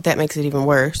 so that makes it even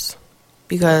worse.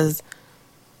 Because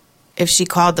if she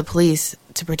called the police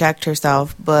to protect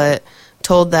herself, but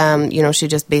told them, she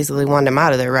just basically wanted him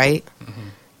out of there, right? Mm-hmm.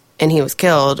 And he was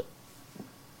killed,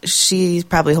 she's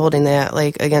probably holding that,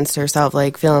 like, against herself,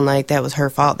 like, feeling like that was her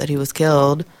fault that he was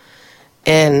killed.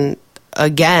 And,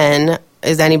 again,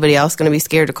 is anybody else going to be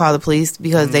scared to call the police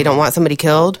because they don't want somebody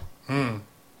killed?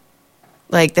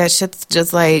 Like, that shit's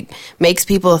just, like, makes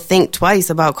people think twice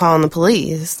about calling the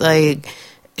police. Like,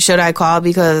 should I call?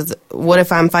 Because what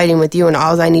if I'm fighting with you and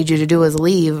all I need you to do is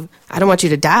leave? I don't want you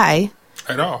to die.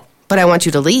 At all. But I want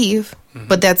you to leave. Mm-hmm.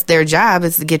 But that's their job,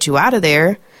 is to get you out of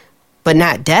there, but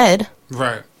not dead.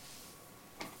 Right.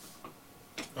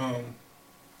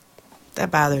 That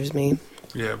bothers me.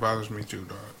 Yeah, it bothers me too,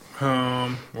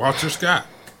 dog. Walter Scott.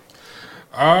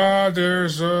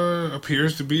 There's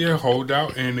appears to be a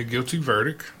holdout and a guilty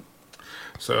verdict.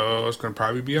 So it's going to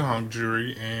probably be a hung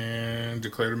jury and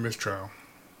declared a mistrial.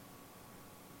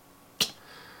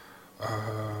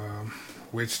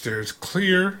 Which there's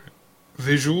clear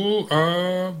visual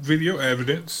video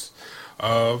evidence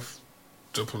of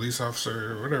the police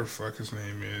officer, whatever the fuck his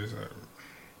name is.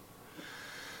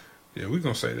 Yeah, we're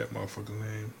going to say that motherfucker's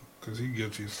name because he's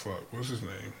guilty as fuck. What's his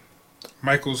name?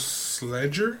 Michael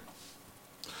Sledger.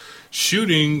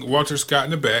 Shooting Walter Scott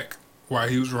in the back while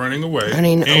he was running away.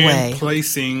 And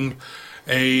placing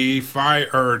a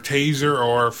taser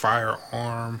or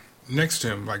firearm next to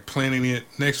him, like planting it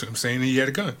next to him, saying he had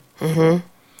a gun. Mm-hmm.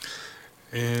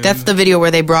 And that's the video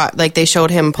where they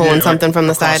showed him pulling something from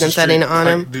the side and setting it on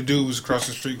him. The dude was across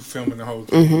the street filming the whole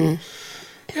thing. Mm-hmm.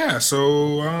 Yeah,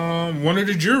 so one of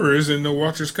the jurors in the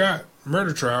Walter Scott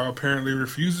murder trial apparently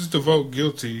refuses to vote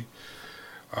guilty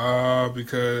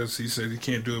because he said he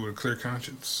can't do it with a clear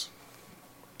conscience.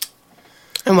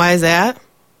 And why is that?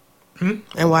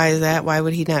 And why is that? Why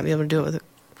would he not be able to do it with it?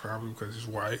 Probably because he's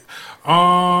white.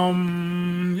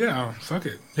 Yeah, fuck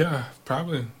it. Yeah,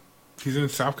 probably. He's in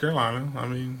South Carolina. I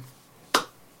mean,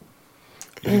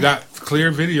 you got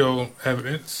clear video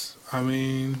evidence. I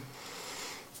mean,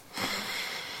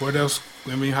 what else?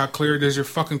 I mean, how clear does your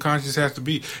fucking conscience have to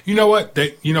be? You know what?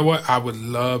 I would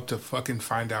love to fucking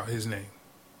find out his name.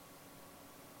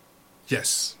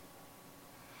 Yes.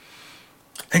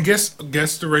 And guess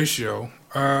the ratio.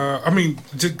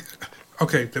 The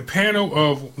panel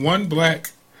of 1 black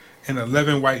and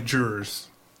 11 white jurors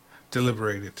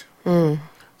deliberated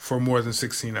for more than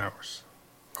 16 hours.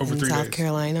 Over 3 days. South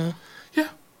Carolina? Yeah.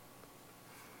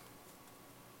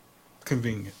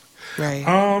 Convenient. Right.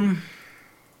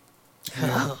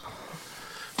 Yeah.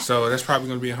 So that's probably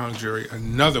going to be a hung jury.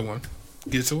 Another one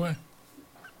gets away.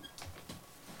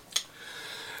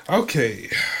 Okay.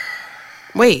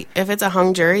 Wait, if it's a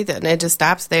hung jury, then it just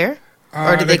stops there?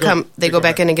 Or do they go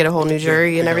back in and get a whole new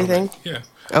jury and everything? Yeah.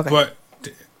 Okay. But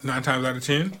 9 times out of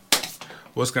 10,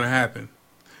 what's going to happen?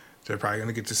 They're probably going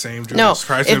to get the same jury. No,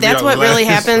 if that's what really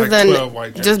happens,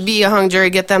 then just be a hung jury,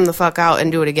 get them the fuck out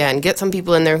and do it again. Get some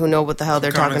people in there who know what the hell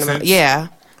they're talking about. Yeah.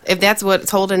 If that's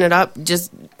what's holding it up,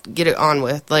 just get it on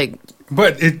with. But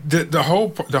the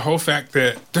whole fact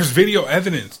that there's video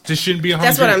evidence, this shouldn't be a hung jury.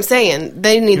 That's what I'm saying.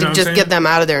 They need to just get them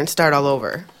out of there and start all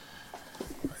over.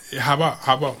 How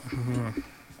about?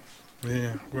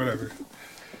 Yeah, whatever.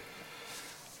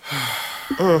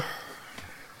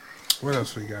 What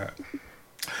else we got?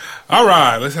 All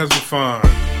right, let's have some fun.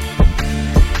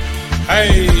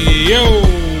 Hey, yo.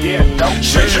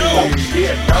 Shinju.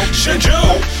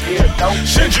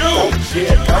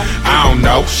 I don't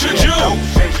know. Shinju.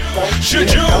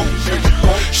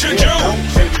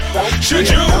 Should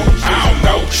you? I don't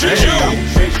know. Should you?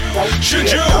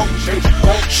 Should you?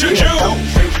 Should you?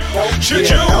 Should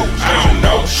you? I don't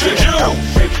know. Should you?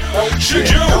 Should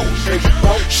you?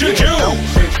 Should you?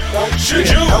 Should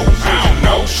you? I don't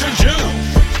know. Should you?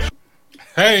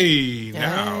 Hey,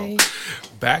 now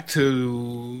back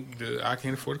to the I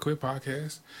Can't Afford to Quit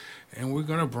podcast, and we're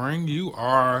gonna bring you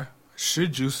our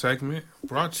Should You segment,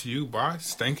 brought to you by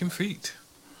Stinking Feet.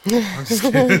 I'm just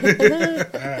kidding. You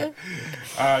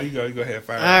go ahead.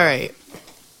 Fire. All right.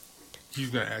 You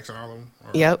gonna ask all of them?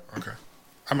 Or- Yep. Okay.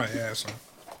 I might ask some.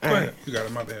 Go All ahead. right. You got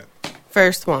it. My bad.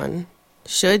 First one.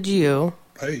 Should you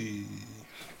Hey.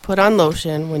 put on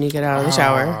lotion when you get out of the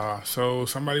shower? So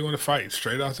somebody want to fight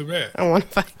straight off the bat. I want to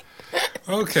fight.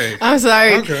 Okay. I'm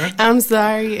sorry. Okay. I'm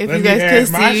sorry. If Let you me guys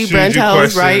ask could my see should you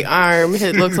Brentel's question. right arm,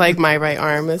 it looks like my right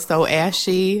arm. It's so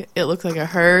ashy. It looks like it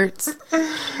hurts.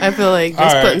 I feel like just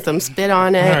All right. putting some spit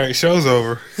on it. All right. Show's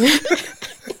over.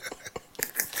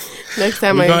 Next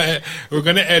time We're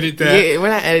gonna edit that. Yeah, we're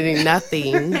not editing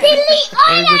nothing.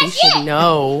 Everybody should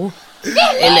know. And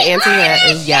the answer to that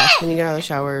is yes. When you get out of the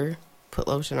shower, put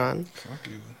lotion on. Fuck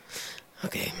you.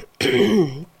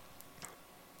 Okay.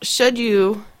 Should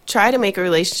you try to make a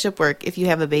relationship work if you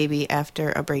have a baby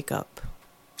after a breakup?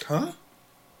 Huh?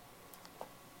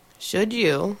 Should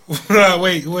you?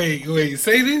 Wait.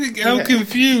 Say that again. I'm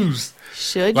confused.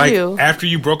 Should Like you? after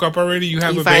you broke up already, you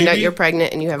have You a find baby. out you're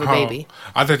pregnant and you have a baby.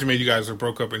 I thought you meant you guys were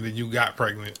broke up and then you got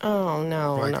pregnant. Oh,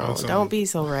 no, Like, no. on some- Don't be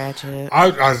so ratchet.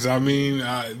 I mean,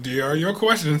 they are your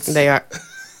questions. They are.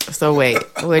 So wait,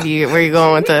 where are you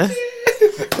going with this?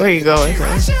 Where are you going with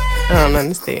this? I don't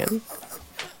understand.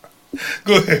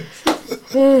 Go ahead.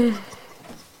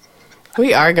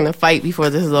 We are going to fight before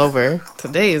this is over.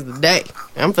 Today is the day.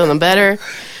 I'm feeling better.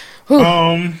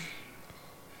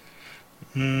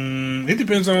 It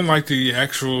depends on like the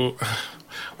actual.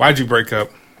 Why'd you break up?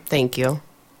 Thank you. know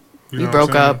You what broke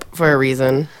I'm saying? up for a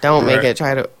reason. Don't make Right. it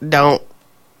try to. Don't.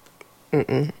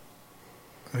 Mm-mm.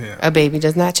 Yeah, A baby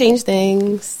does not change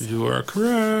things. you are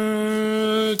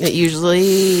correct. It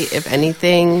usually, if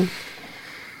anything,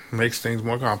 Makes things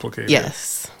more complicated.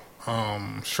 yes.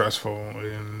 Stressful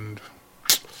and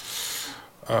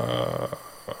yeah.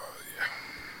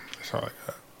 That's all I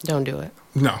got. Don't do it.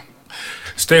 No,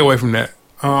 stay away from that.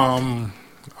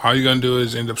 All you're gonna do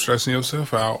is end up stressing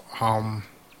yourself out.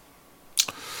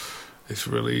 It's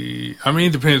really, I mean,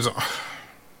 it depends on.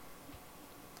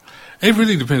 It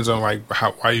really depends on like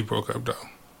why you broke up though.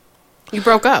 You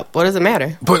broke up. What does it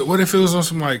matter? But what if it was on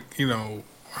some like I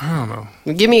don't know,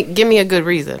 Give me a good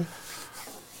reason.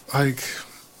 like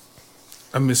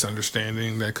a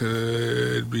misunderstanding that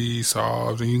could be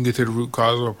solved, and you can get to the root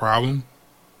cause of a problem.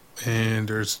 And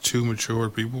there's two mature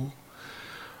people.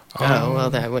 Oh, well,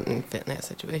 that wouldn't fit in that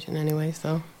situation anyway,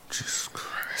 so. Jesus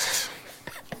Christ.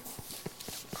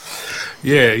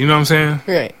 Yeah, you know what I'm saying?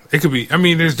 Right. It could be, I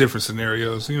mean, there's different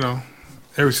scenarios,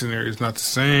 Every scenario is not the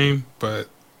same, but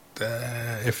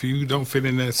if you don't fit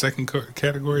in that second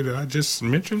category that I just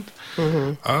mentioned,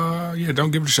 yeah,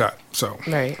 don't give it a shot. So,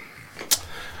 Right.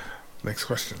 next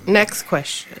question. Next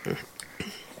question.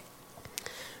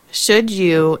 Should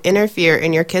you interfere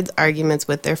in your kids' arguments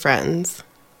with their friends?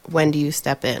 When do you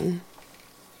step in?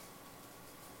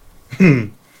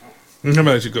 I'm going to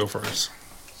let you go first.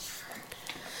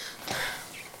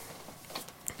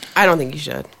 I don't think you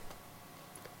should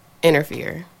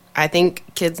interfere. I think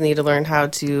kids need to learn how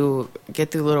to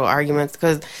get through little arguments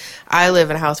because I live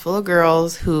in a house full of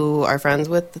girls who are friends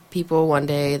with people one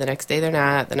day, the next day they're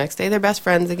not, the next day they're best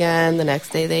friends again, the next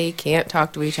day they can't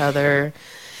talk to each other.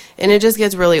 And it just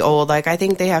gets really old. Like, I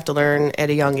think they have to learn at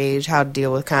a young age how to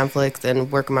deal with conflicts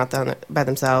and work them out by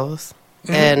themselves.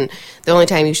 Mm-hmm. And the only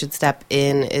time you should step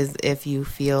in is if you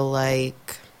feel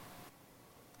like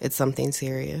it's something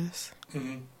serious.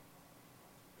 Mm-hmm.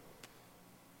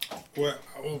 Well,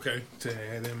 okay, to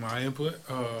add in my input,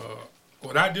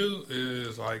 what I do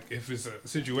is, like, if it's a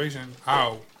situation,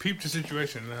 I'll peep the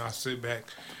situation and I'll sit back,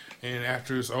 and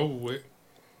after it's over with,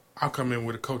 I'll come in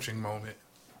with a coaching moment.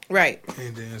 Right.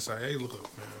 And then say, hey, look,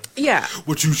 man. Yeah.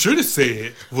 What you should have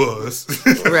said was.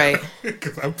 Right.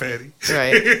 Because I'm petty.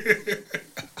 Right.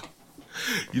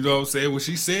 You know what I'm saying? When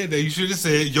she said that, you should have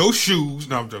said, your shoes.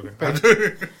 No, I'm joking.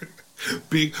 Right.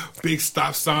 Big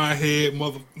stop sign head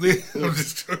mother. I'm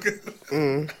just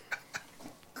joking.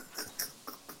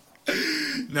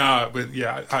 Nah, but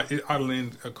yeah, I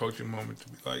lend a coaching moment to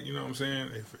be like, you know what I'm saying?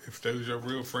 If that was your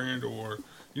real friend, or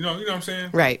you know what I'm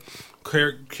saying? Right.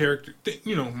 Character,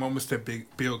 moments that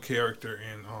build character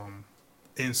and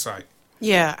insight.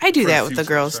 Yeah, I do For that the with the future,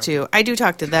 girls so. too. I do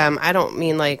talk to them. I don't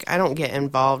mean like I don't get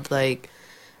involved like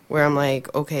where I'm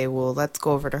like, okay, well, let's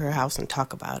go over to her house and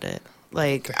talk about it.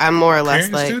 Like, I'm more or less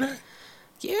Parents like, do that?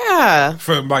 yeah.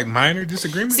 For like minor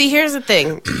disagreements? See, here's the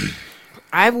thing.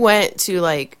 I went to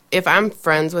like, if I'm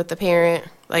friends with the parent,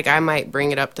 like I might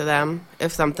bring it up to them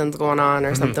if something's going on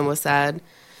or something was said.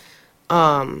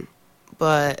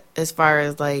 But as far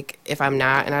as like, if I'm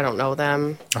not and I don't know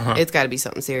them, it's got to be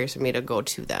something serious for me to go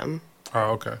to them.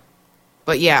 Oh, okay.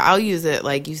 But yeah, I'll use it,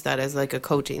 like you said, as like a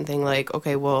coaching thing. Like,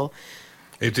 okay, well,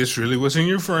 If this really wasn't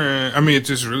your friend, I mean, if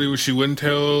this really was, she wouldn't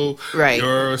tell Right.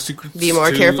 your secrets. be more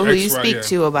to careful who you X, Y, speak yeah.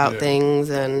 to about Yeah. things.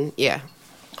 And yeah,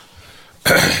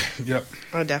 Yep.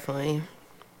 oh, definitely.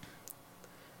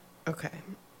 Okay.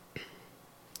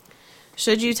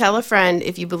 Should you tell a friend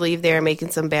if you believe they are making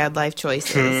some bad life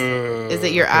choices? Is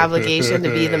it your obligation to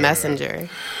be the messenger?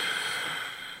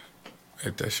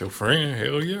 If that's your friend,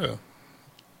 hell yeah.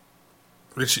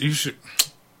 You should.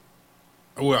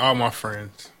 Well, all my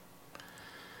friends,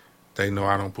 they know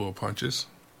I don't pull punches.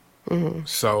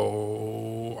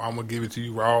 So I'm gonna give it to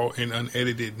you raw and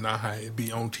unedited, not how it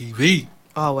be on TV.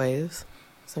 Always.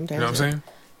 Sometimes. You know what I'm saying?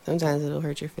 Sometimes it'll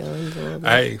hurt your feelings a little bit.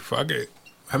 Hey, fuck it.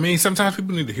 I mean, sometimes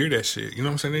people need to hear that shit. You know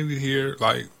what I'm saying? They need to hear,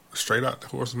 like, straight out the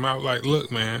horse's mouth, like,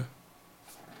 look, man,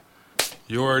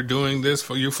 you're doing this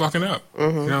you're fucking up. You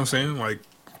know what I'm saying? Like,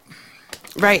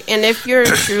 Right. And if you're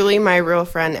truly my real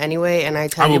friend anyway, and I I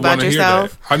tell you would about want to hear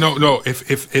yourself, that. I know, no, if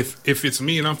it's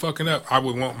me and I'm fucking up, I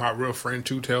would want my real friend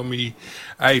to tell me,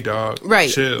 hey, dog, right.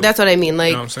 chill. That's what I mean.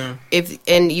 Like, You know what I'm saying? if,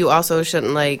 and you also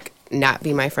shouldn't, like, not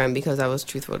be my friend because I was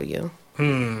truthful to you.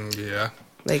 Yeah.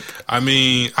 Like, I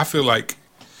mean, I feel like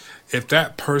if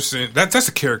that person, that's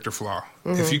a character flaw.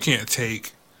 If you can't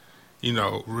take, you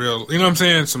know, real, you know what I'm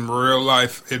saying, some real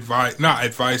life advice, not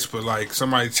advice, but like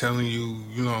somebody telling you,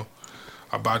 you know,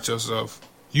 about yourself,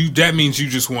 that means you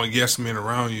just want yes men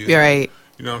around you. you're right.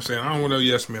 You know what I'm saying? I don't want no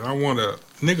yes men. I want a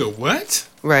nigga. What?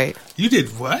 Right. You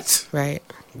did what? Right.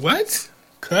 What?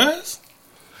 Cuz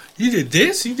you did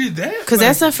this. You did that. 'Cause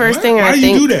that's the first what? thing I Why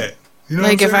think- you do that? You know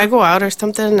Like, what if I'm I saying? go out or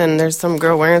something and there's some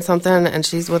girl wearing something and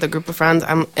she's with a group of friends,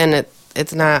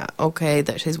 it's not okay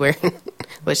that she's wearing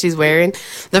what she's wearing.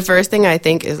 The first thing I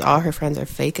think is all her friends are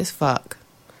fake as fuck.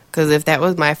 Because if that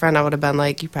was my friend, I would have been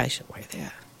like, you probably shouldn't wear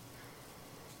that.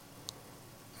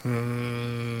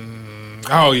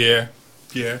 Oh yeah,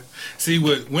 yeah. See,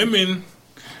 with women,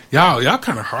 y'all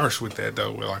kind of harsh with that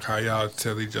though. With like how y'all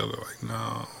tell each other, like,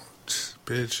 no,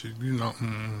 bitch, you know,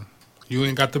 you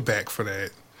ain't got the back for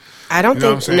that. I don't You know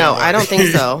what I'm think, saying? no, Like- I don't think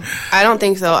so. I don't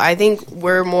think so. I think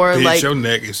we're more Bitch, like, your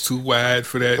neck is too wide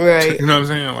for that. Right. You know what I'm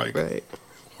saying? Like, right,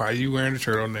 why you wearing a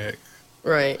turtleneck?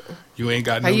 right. You ain't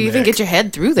got no How you neck. even get your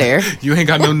head through there? You ain't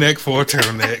got no neck for a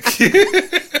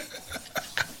turtleneck.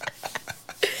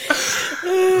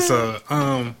 So,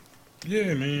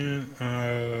 yeah,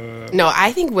 man. No,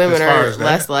 I think women As far are as that-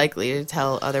 less likely to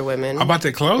tell other women. About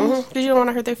their clothes? Because you don't want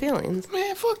to hurt their feelings.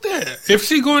 Man, fuck that. If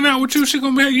she going out with you, she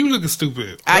gonna be you looking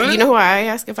stupid. What? You know who I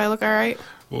ask if I look all right?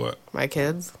 What? My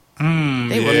kids. They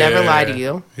They will never lie to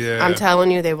you. Yeah. I'm telling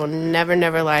you, they will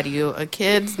never lie to you. A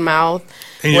kid's mouth,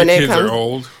 And when your it kids comes, are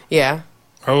old. yeah.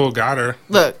 Oh, got her.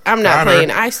 Look, I'm not Got her.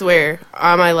 playing. I swear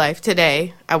on my life.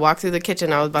 Today, I walked through the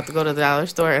kitchen. I was about to go to the dollar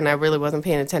store, and I really wasn't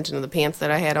paying attention to the pants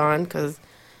that I had on because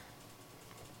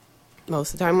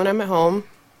most of the time when I'm at home,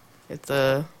 it's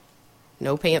a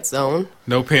no pants zone.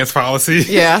 No pants policy.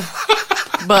 Yeah.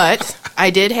 But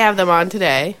I did have them on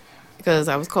today because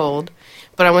I was cold.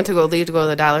 But I went to go leave to go to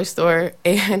the dollar store,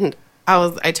 and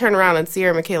I turned around and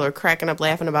Sierra and Michaela were cracking up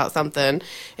laughing about something,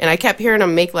 and I kept hearing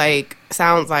them make like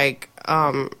sounds like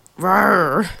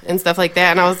 "rawr" and stuff like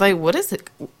that, and I was like, "What is it?"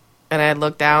 And I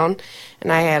looked down,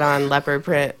 and I had on leopard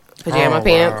print pajama Oh,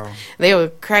 pants. wow. They were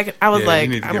cracking. I was Yeah, like, you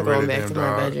need to "I'm get rid going of back them, to my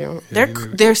dog. bedroom." Yeah,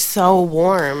 They're so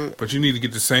warm. But you need to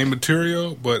get the same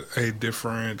material, but a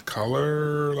different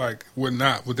color, like with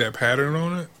that pattern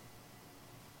on it.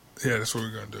 Yeah, that's what we're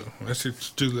gonna do. Let's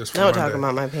just do this for No Monday. talking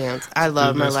about my pants. I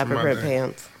love my this for leopard print Monday.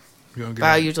 pants. We're gonna But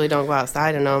I get, usually don't go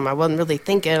outside in them. I wasn't really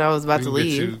thinking I was about we to can get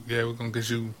leave. you, yeah, we're gonna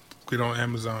get on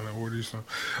Amazon and order you some.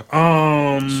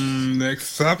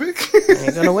 Next topic. I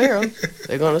ain't gonna wear them.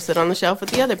 They're gonna sit on the shelf with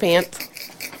the other pants.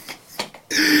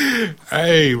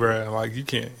 Hey, bro, like you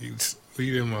can't just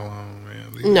leave them alone,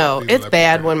 man. No, leave it's leopard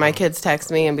bad print when my alone. kids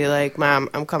text me and be like, "Mom,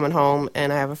 I'm coming home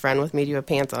and I have a friend with me. Do you have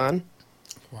pants on?"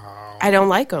 Wow, I don't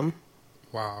like them.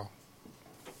 wow.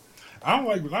 I don't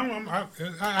like.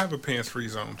 I have a pants free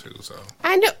zone too, so.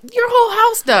 I know your whole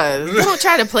house does. Don't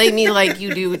try to play me like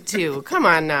you do too. Come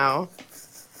on now.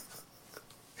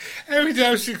 Every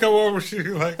time she come over, she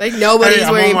like Like, nobody's hey,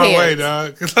 I'm wearing on my way,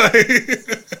 pants.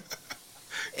 dog.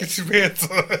 Like, Get your pants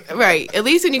on. Right. At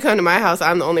least when you come to my house,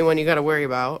 I'm the only one you got to worry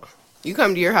about. You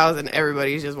come to your house and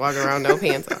everybody's just walking around no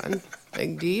pants on.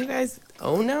 Like, do you guys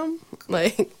own them?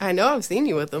 Like, I know I've seen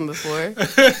you with them before.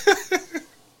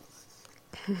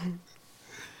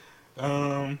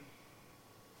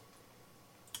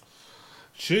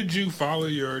 Should you follow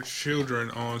your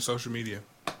children on social media?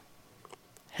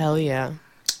 Hell yeah.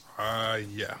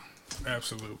 Yeah,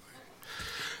 absolutely.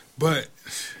 But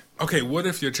okay, what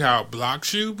if your child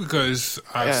blocks you? Because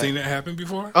I've seen it happen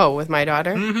before. Oh, with my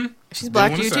daughter? Mm-hmm. She's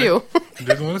blocked you too.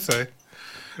 Didn't want to say.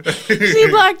 She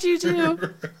blocked you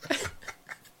too.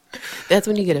 That's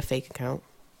when you get a fake account.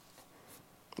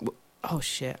 Oh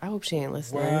shit! I hope she ain't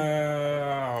listening.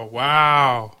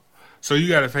 Wow. So you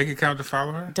got a fake account to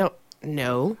follow her? Don't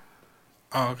no.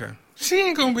 Oh, okay. She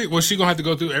ain't gonna be. Well, she gonna have to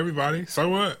go through everybody. So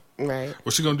what? Right.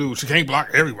 What's she gonna do? She can't block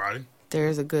everybody.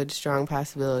 There's a good, strong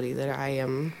possibility that I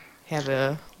have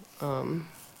a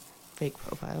fake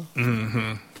profile.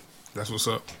 Mm-hmm. That's what's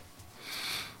up.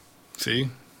 See,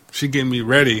 she getting me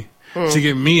ready. She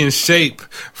getting me in shape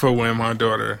for when my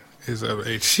daughter is of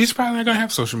age. She's probably not gonna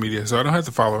have social media, so I don't have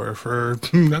to follow her for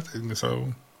nothing.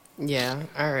 So yeah,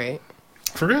 all right.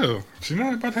 For real, she's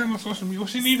not about to have no social media. What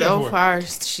she need that So for? far,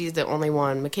 she's the only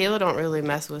one. Michaela don't really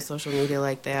mess with social media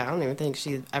like that. I don't even think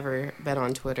she's ever been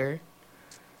on Twitter.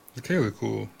 Michaela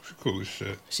cool. She's cool as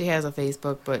shit. She has a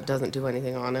Facebook, but doesn't do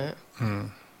anything on it.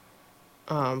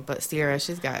 But Sierra,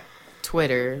 she's got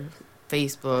Twitter,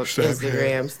 Facebook,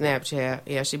 Instagram, Snapchat.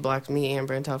 Yeah, she blocked me,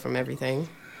 Amber, and Tell from everything.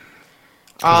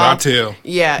 I tell.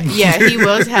 Yeah, he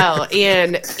was hell.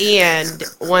 And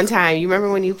one time, you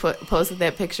remember when you posted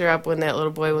that picture up when that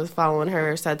little boy was following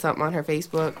her, said something on her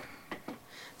Facebook?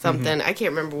 Something. I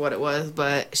can't remember what it was,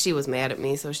 but she was mad at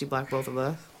me, so she blocked both of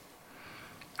us.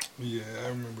 Yeah, I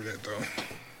remember that though.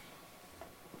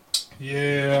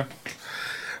 Yeah.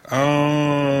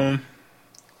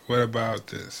 What about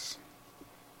this?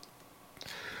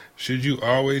 Should you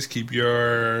always keep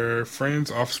your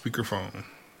friends off speakerphone?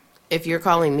 If you're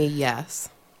calling me, yes.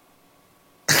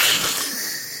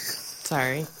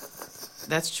 Sorry.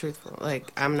 That's truthful.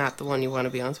 Like, I'm not the one you want to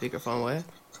be on speakerphone with.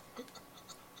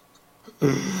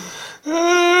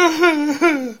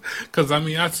 Cause I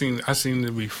mean, I seen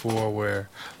it before where,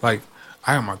 like,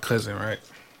 I have my cousin, right?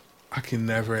 I can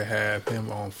never have him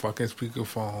on fucking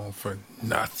speakerphone for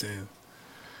nothing.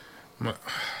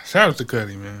 Shout out to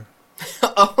Cuddy, man.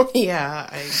 Oh yeah,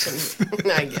 I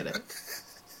get it.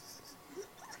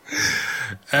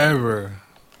 Ever.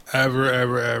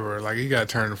 Like, you gotta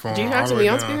turn the phone. Do you have to be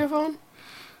on speakerphone?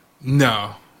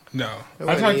 No.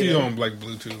 I talk to you either. on like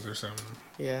Bluetooth or something.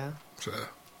 Yeah. So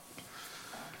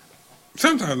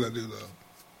sometimes I do though.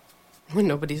 When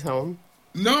nobody's home.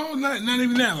 No, not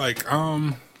even that.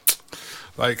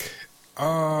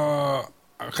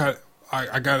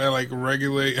 I gotta like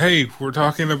regulate. Hey, we're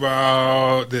talking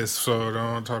about this, so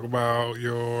don't talk about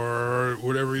your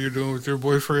whatever you're doing with your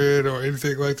boyfriend or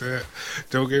anything like that.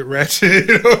 Don't get ratchet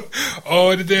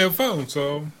on the damn phone.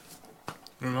 So,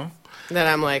 you know. Then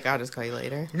I'm like, I'll just call you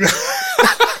later.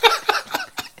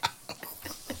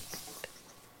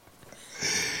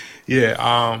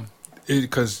 Yeah,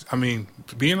 because I mean,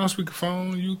 being on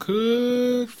speakerphone, you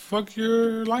could fuck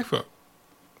your life up.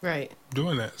 Right.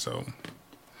 Doing that, so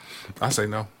I say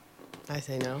no. I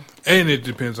say no. And it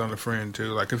depends on the friend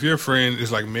too. Like if your friend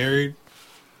is like married,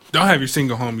 don't have your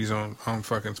single homies on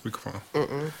fucking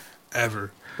speakerphone.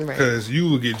 Ever. Because you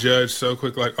will get judged so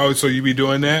quick. Like, oh, so you be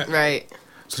doing that? Right.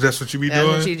 So that's what you be That's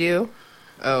doing? what you do?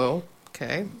 Oh,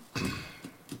 okay.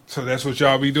 So that's what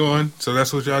y'all be doing? So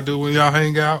that's what y'all do when y'all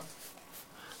hang out?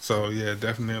 So yeah,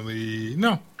 definitely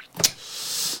no.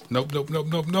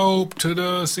 Nope to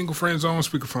the single friends on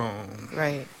speakerphone.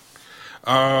 Right.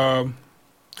 I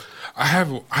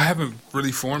haven't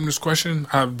really formed this question.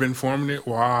 I've been forming it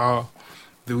while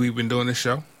we've been doing this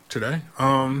show today.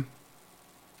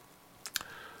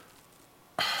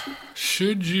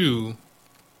 Should you,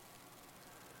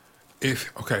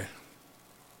 if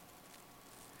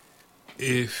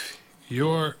it's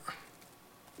your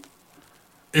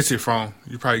phone,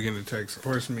 you're probably getting a text,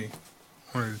 or it's me,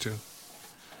 one of the two.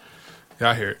 Yeah,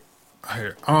 I hear it.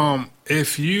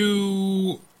 If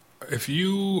you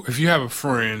have a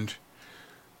friend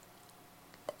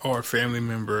or a family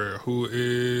member who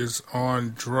is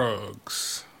on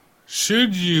drugs,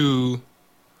 should you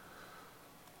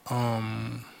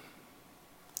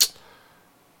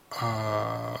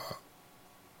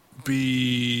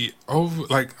be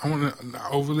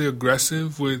overly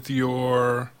aggressive with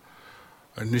your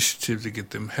initiative to get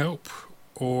them help,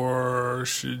 or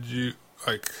should you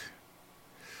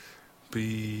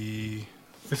be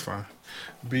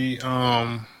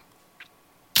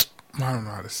I don't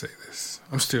know how to say this.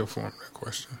 I'm still forming that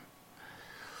question.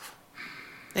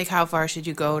 Like, how far should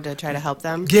you go to try to help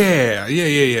them? Yeah.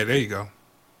 There you go.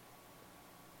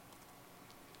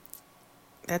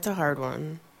 That's a hard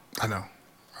one. I know.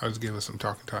 I was giving some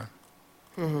talking time.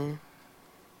 Mm-hmm.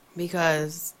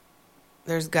 Because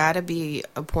there's got to be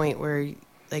a point where,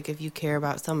 like, if you care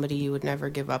about somebody, you would never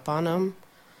give up on them.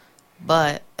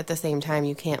 But at the same time,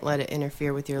 you can't let it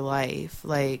interfere with your life.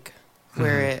 Like,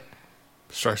 where it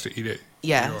starts to eat it.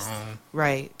 Yes,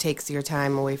 right. Takes your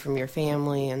time away from your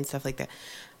family and stuff like that.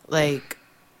 Like,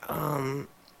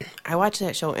 I watched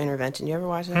that show Intervention. You ever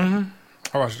watch it? Mm-hmm.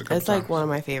 I watched it a couple It's like times. one of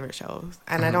my favorite shows,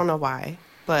 and I don't know why,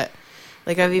 but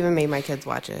like I've even made my kids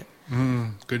watch it.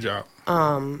 Good job.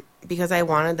 Because I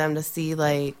wanted them to see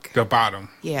like The bottom.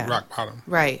 Yeah. Rock bottom.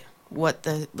 right what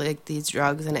the like these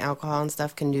drugs and alcohol and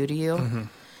stuff can do to you,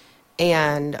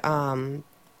 and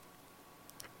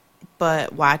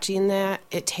but watching that,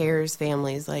 it tears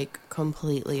families like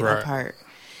completely Right. apart,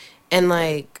 and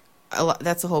like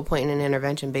that's the whole point in an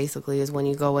intervention. Basically, is when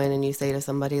you go in and you say to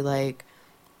somebody like,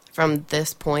 from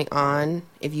this point on,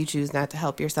 if you choose not to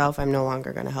help yourself, I'm no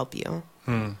longer going to help you.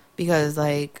 Because,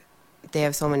 like, they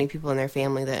have so many people in their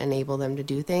family that enable them to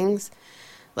do things,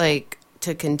 like,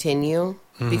 to continue.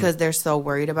 Because they're so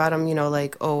worried about them, you know,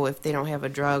 like, oh, if they don't have a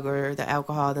drug or the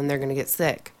alcohol, then they're going to get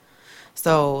sick.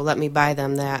 So let me buy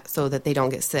them that so that they don't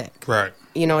get sick. Right.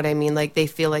 You know what I mean? Like, they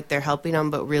feel like they're helping them,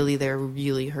 but really they're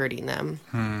really hurting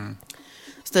them.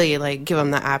 So you, like, give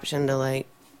them the option to, like,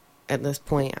 at this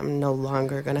point, I'm no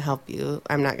longer going to help you.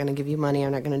 I'm not going to give you money.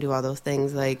 I'm not going to do all those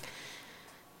things. Like,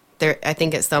 I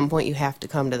think at some point you have to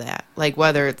come to that. Like,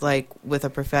 whether it's, like, with a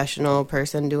professional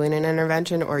person doing an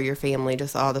intervention or your family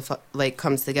just all like,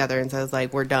 comes together and says,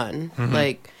 like, we're done.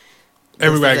 Like,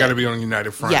 everybody got to be on a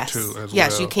united front, yes. too, as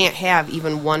yes, well. you can't have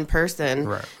even one person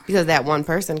Right. because that one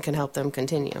person can help them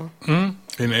continue.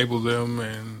 Enable them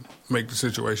and make the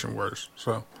situation worse.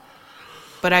 So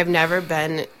But I've never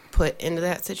been put into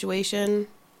that situation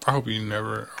I hope you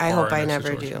never I are hope in I that never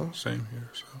situation. do. Same here.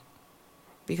 So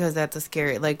because that's a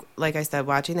scary, like I said,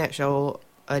 watching that show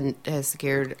has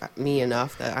scared me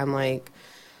enough that I'm like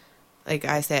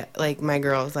I said, like, my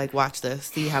girls, like, watch this,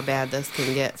 see how bad this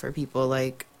can get for people,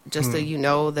 like, just so you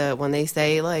know that when they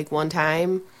say, like, one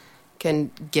time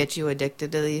can get you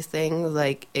addicted to these things,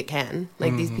 like, it can.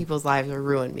 Like, these people's lives are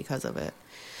ruined because of it.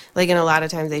 Like, and a lot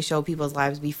of times they show people's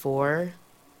lives before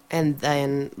and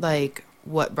then, like,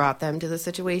 what brought them to the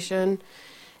situation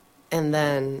and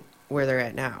then where they're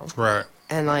at now. right.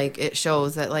 And, like, it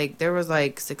shows that, like, there was,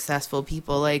 like, successful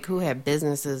people, like, who had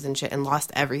businesses and shit and lost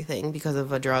everything because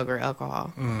of a drug or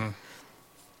alcohol.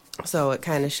 So it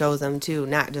kind of shows them, too,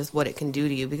 not just what it can do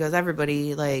to you. Because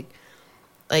everybody, like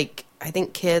I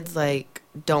think kids, like,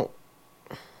 don't,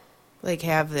 like,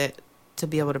 have it to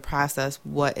be able to process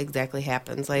what exactly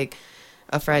happens. Like,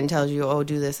 a friend tells you, oh,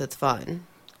 do this, it's fun.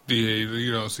 Yeah,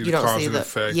 you don't see You the don't cause see and the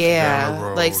effect. yeah, down the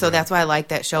road, like, so and that's why I like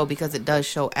that show, because it does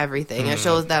show everything. It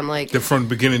shows them, like, from the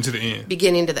beginning to the end.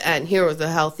 beginning to the end. Here was a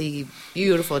healthy,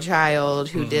 beautiful child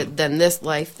who did, then this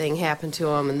life thing happened to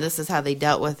them, and this is how they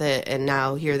dealt with it, and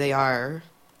now here they are,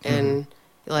 and,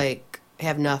 like,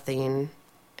 have nothing,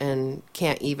 and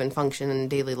can't even function in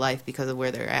daily life because of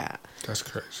where they're at. That's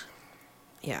crazy.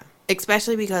 Yeah.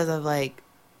 Especially because of, like,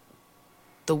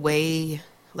 the way,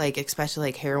 like, especially,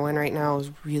 like, heroin right now is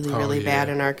really, really bad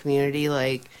in our community.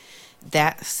 Like,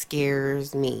 that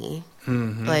scares me.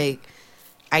 Like,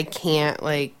 I can't,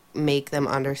 like, make them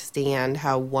understand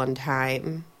how one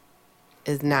time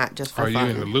is not just for Are fun.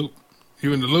 you in the loop?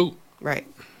 You in the loop? Right.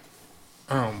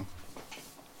 I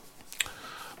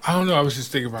don't know. I was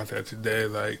just thinking about that today,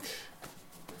 like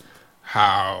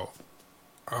how,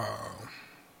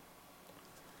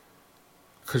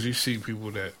 because you see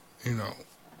people that, you know,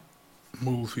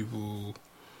 move people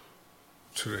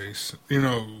to their, you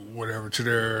know, whatever, to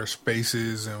their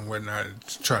spaces and whatnot,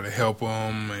 to try to help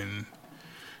them, and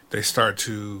they start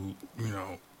to, you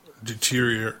know,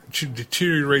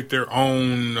 deteriorate their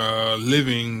own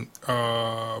living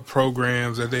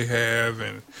programs that they have,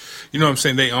 and you know what I'm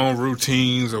saying, their own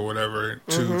routines or whatever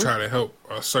to try to help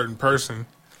a certain person.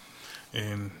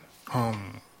 And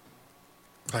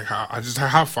like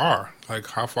how far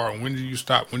when do you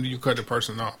stop, when do you cut the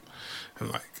person off,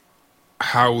 and like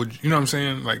how would you know what I'm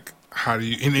saying, like how do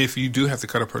you, and if you do have to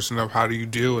cut a person off, how do you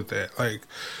deal with that? Like,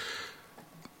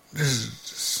 this is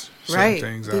just Right,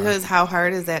 things because how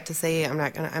hard is that to say,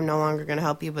 I'm no longer gonna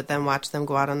help you, but then watch them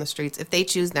go out on the streets if they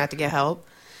choose not to get help,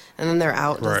 and then they're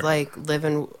out just like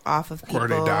living off of people, or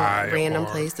they die, random or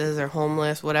places, or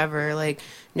homeless, whatever. Like,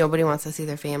 nobody wants to see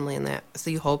their family in that. So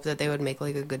you hope that they would make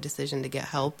like a good decision to get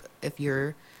help if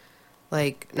you're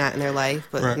like, not in their life.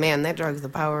 But, Right. man, that drug's the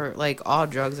power. Like, all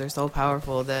drugs are so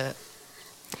powerful that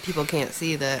people can't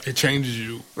see that. It changes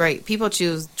you. Right. People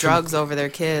choose drugs over their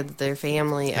kids, their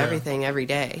family, everything every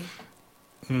day.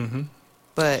 Mm-hmm.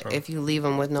 But So- if you leave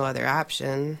them with no other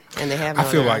option, and they have no I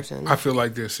feel other like option. I feel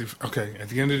like this. At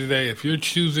the end of the day, if you're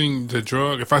choosing the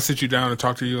drug, if I sit you down and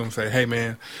talk to you and say, "Hey,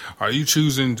 man, are you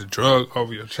choosing the drug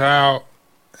over your child?"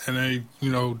 And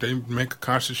they make a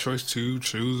conscious choice to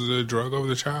choose the drug over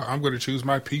the child. I'm going to choose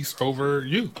my peace over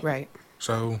you. Right.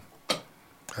 So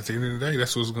at the end of the day,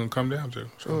 that's what it's going to come down to.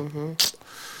 So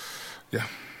yeah.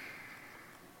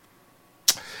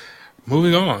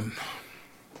 Moving on.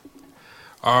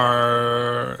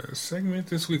 Our segment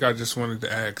this week, I just wanted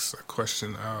to ask a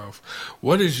question of,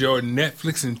 what is your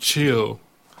Netflix and chill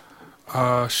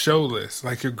show list?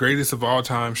 Like your greatest of all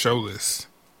time show list.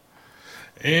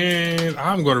 And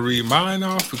I'm going to read mine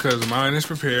off because mine is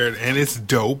prepared and it's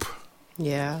dope.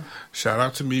 Yeah. Shout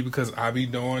out to me because I be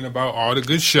knowing about all the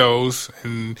good shows.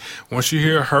 And once you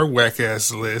hear her whack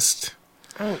ass list,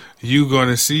 you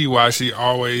gonna see why she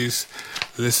always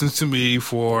listens to me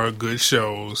for good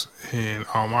shows, and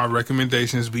all my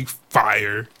recommendations be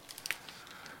fire.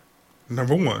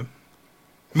 Number 1.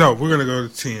 No, we're gonna go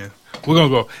to 10. We're gonna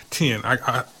go 10.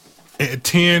 At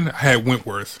 10, I had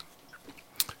Wentworth.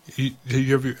 Have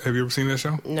you ever seen that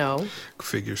show? No.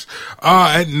 Figures.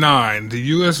 At 9, the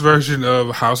U.S. version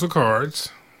of House of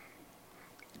Cards.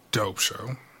 Dope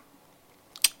show.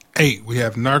 8, we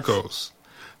have Narcos.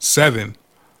 7,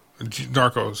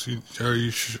 Narcos.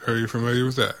 Are you familiar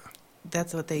with that?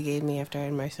 That's what they gave me after I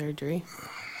had my surgery.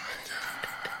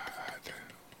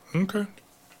 Okay.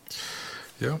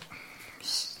 Yep.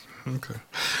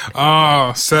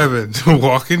 Okay. 7,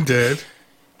 Walking Dead.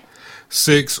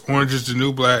 6, Orange is the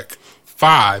New Black.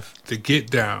 5, The Get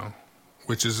Down,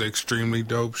 which is an extremely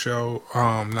dope show.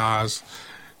 Nas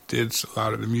did a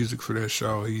lot of the music for that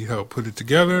show. He helped put it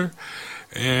together,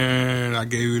 and I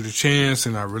gave it a chance,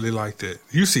 and I really liked it.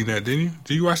 You seen that, didn't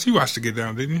you? You watched The Get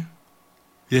Down, didn't you?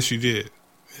 Yes, you did.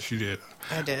 Yes, you did.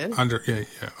 I did.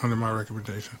 Under my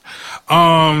recommendation.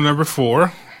 Number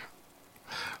 4,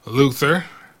 Luther.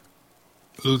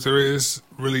 Luther is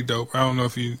really dope. I don't know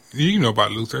if you know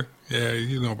about Luther. Yeah,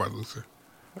 you know about Luther.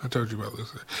 I told you about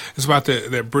Luther. It's about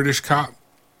that British cop,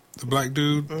 the black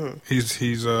dude.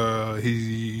 Mm-hmm.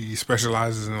 He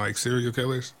specializes in like serial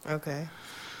killers. Okay.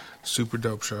 Super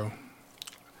dope show.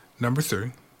 Number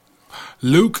 3,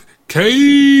 Luke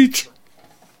Cage.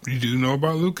 You do know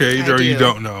about Luke Cage, or you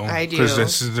don't know? I do. Because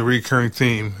this is the recurring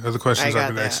theme of the questions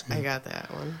I've been asking. I got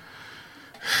that one.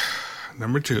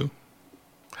 Number 2,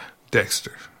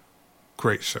 Dexter.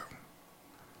 Great show.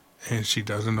 And she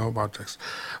doesn't know about Dexter.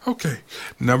 Okay.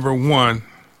 Number 1,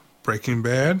 Breaking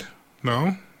Bad.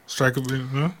 No?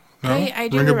 No? Hey, I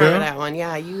do Ring a remember bell? that one.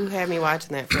 Yeah, you had me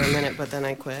watching that for a minute, but then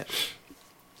I quit.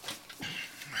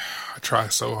 I try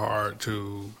so hard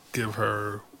to give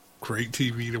her great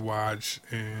TV to watch,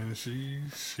 and she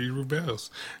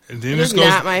rebels. And then It's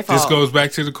not my fault. This goes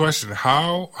back to the question: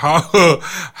 how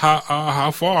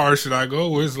far should I go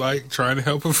with like trying to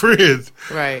help a friend?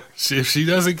 Right. If she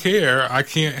doesn't care, I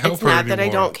can't help It's her not anymore. that I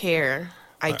don't care.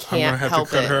 I can't I'm gonna have help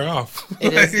to cut it. her off.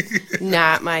 It is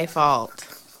not my fault.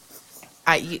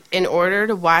 In order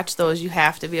to watch those, you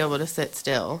have to be able to sit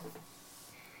still.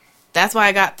 That's why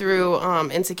I got through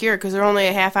Insecure, because they're only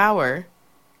a half hour.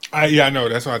 I know.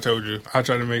 That's why I told you. I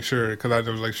tried to make sure because I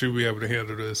was like, should we be able to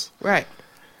handle this? Right.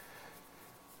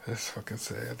 That's fucking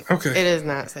sad. Okay. It is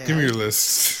not sad. Give me your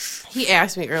list. He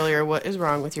asked me earlier, what is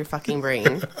wrong with your fucking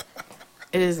brain?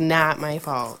 It is not my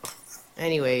fault.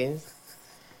 Anyways.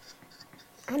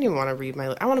 I don't even want to read my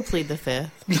list. I want to plead the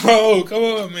 5th. No, come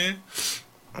on, man.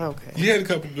 Okay. You had a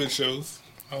couple good shows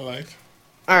I like.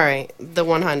 All right. The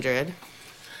 100.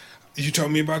 You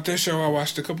told me about that show. I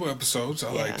watched a couple episodes.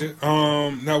 I liked it.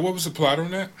 Now, what was the plot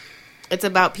on that? It's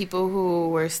about people who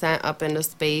were sent up into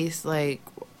space, like,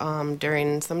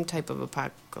 during some type of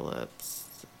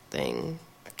apocalypse thing.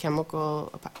 I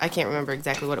can't remember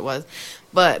exactly what it was.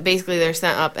 But basically they're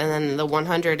sent up, and then the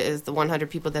 100 is the 100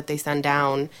 people that they send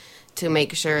down to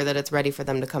make sure that it's ready for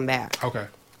them to come back. Okay.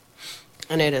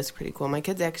 And it is pretty cool. My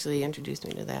kids actually introduced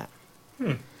me to that.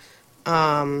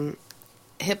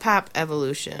 Hip Hop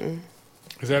Evolution.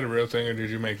 Is that a real thing, or did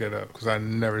you make that up? Because I've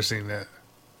never seen that.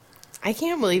 I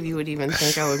can't believe you would even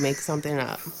think I would make something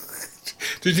up.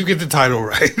 Did you get the title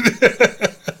right?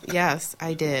 Yes,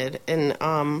 I did. And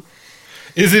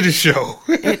is it a show?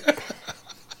 it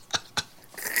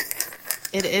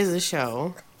is a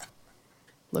show.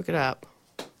 Look it up.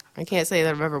 I can't say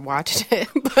that I've ever watched it,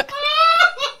 but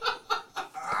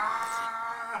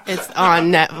it's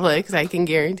on Netflix. I can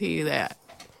guarantee you that.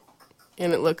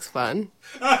 and it looks fun.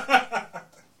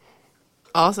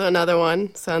 Also, another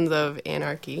one, Sons of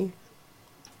Anarchy.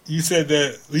 You said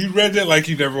that. You read that like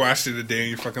you never watched it a day in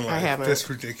your fucking life. I haven't. That's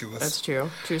ridiculous. That's true.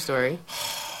 True story.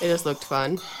 It just looked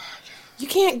fun. You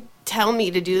can't tell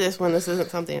me to do this when this isn't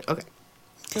something. Okay.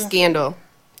 Scandal.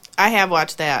 I have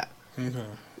watched that. Okay.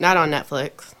 Not on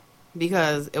Netflix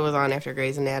because it was on after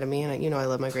Grey's Anatomy, and I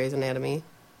love my Grey's Anatomy.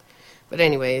 But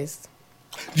anyways,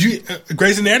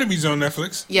 Grey's Anatomy's on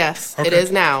Netflix. yes, Okay. it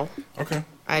is now. Okay.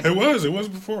 It was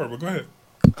before, but go ahead.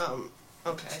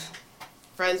 Okay.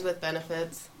 Friends with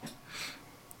Benefits.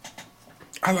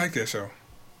 I like that show.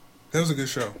 That was a good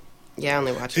show. Yeah, I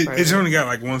only watched It's only got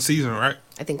like one season, right?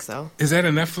 I think so. Is that a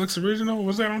Netflix original or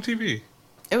was that on TV?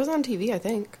 It was on TV, I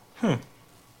think.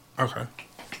 Okay.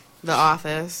 The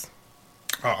Office.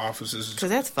 Office is Because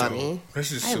that's funny. dope. That's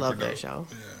just I super love dope. that show.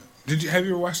 Yeah. Have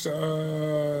you ever watched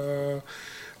the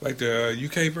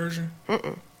UK version?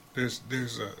 Mm-mm.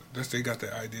 They got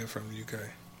that idea from the UK.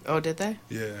 Oh, did they?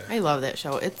 Yeah. I love that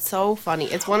show. It's so funny.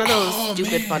 It's one of those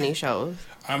stupid man. funny shows.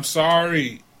 I'm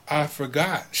sorry, I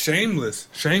forgot. Shameless.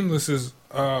 Shameless is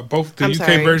both the I'm UK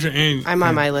sorry. version and I'm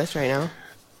on my list right now.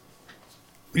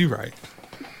 You're right.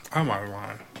 I'm out of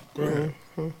line. Go ahead.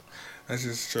 That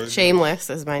just shows you. Shameless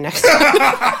is my next one.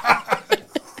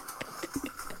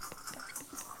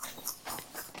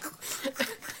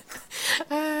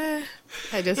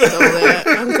 I just stole that.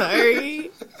 I'm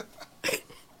sorry.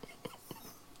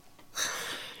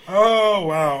 Oh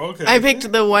wow! Okay. I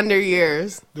picked The Wonder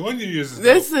Years. The Wonder Years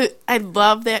is I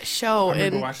love that show, I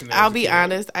remember and watching that I'll as a be kid.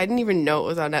 honest, I didn't even know it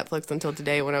was on Netflix until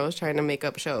today when I was trying to make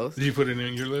up shows. Did you put it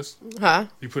in your list? Huh?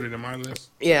 You put it in my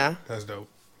list? Yeah, That's dope.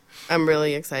 I'm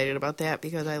really excited about that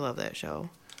because I love that show.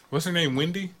 What's her name?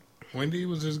 Wendy? Wendy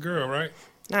was this girl, right?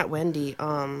 Not Wendy.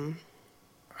 Now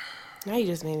you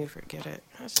just made me forget it.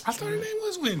 I thought her name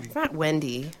was Wendy. It's not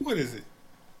Wendy. What is it?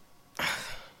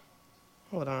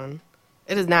 Hold on.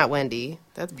 It is not Wendy.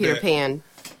 That's Peter That- Pan.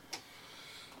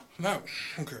 No.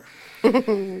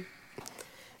 Okay.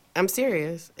 I'm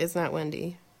serious. It's not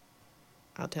Wendy.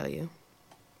 I'll tell you.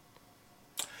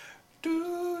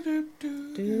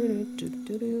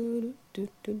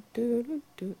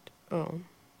 Oh.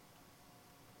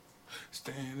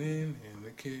 Standing in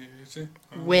the kitchen.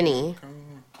 Winnie.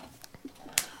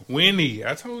 Winnie.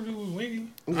 I told you it was Winnie.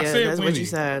 I Yeah, said that's Winnie. what you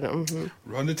said.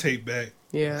 Run the tape back.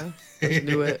 Yeah. Let's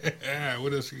do it.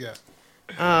 What else you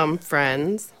got?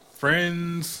 Friends.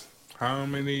 Friends. How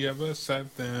many of us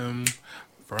have them?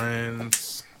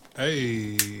 Friends.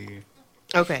 Hey.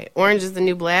 Okay. Orange is the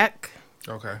New Black.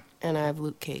 Okay. And I have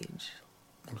Luke Cage.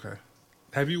 Okay.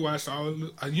 Have you watched all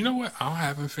of you know what? I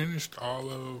haven't finished all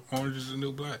of Orange is the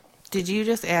New Black. Did you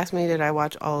just ask me, did I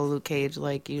watch all of Luke Cage?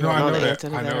 Like, you No, don't I know know the that. answer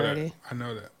to I that know already? that. I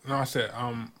know that. No, I said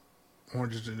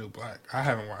Orange is the New Black. I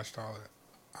haven't watched all that.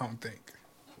 I don't think.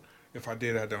 If I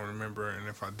did, I don't remember. And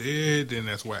if I did, then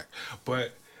that's whack.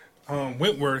 But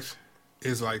Wentworth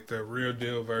is like the real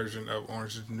deal version of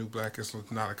Orange is the New Black. It's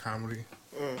not a comedy.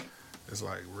 It's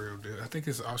like real deal. I think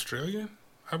it's Australian,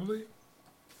 I believe.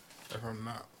 If I'm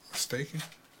not mistaken.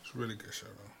 It's a really good show,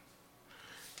 though.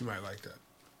 You might like that.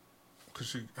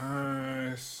 Cause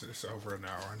it's over an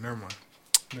hour. Never mind.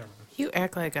 You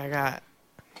act like I got...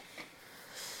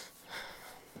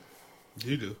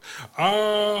 You do.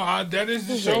 That is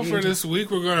the show for this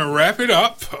week. We're gonna wrap it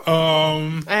up.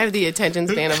 I have the attention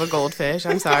span of a goldfish.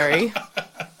 I'm sorry.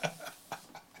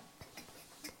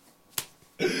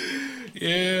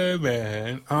 Yeah,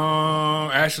 man.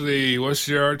 Ashley, what's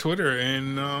your Twitter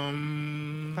and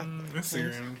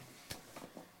Instagram?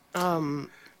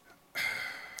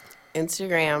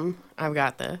 Instagram, I've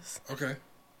got this. Okay.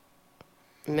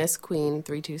 Miss Queen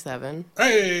 327.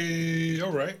 Hey,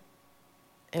 all right.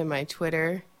 And my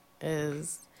Twitter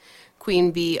is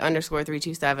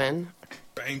QueenB_327.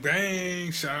 Bang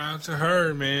bang! Shout out to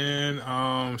her,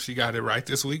 man. She got it right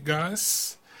this week,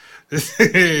 guys. I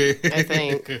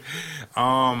think.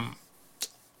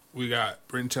 We got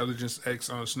Brintelligence X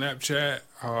on Snapchat,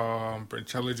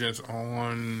 Brintelligence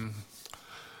on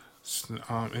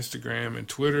Instagram and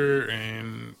Twitter,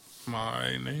 and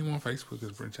my name on Facebook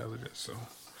is Brintelligence. So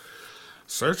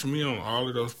search me on all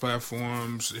of those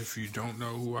platforms. If you don't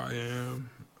know who I am,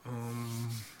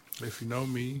 if you know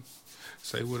me,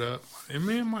 say what up. And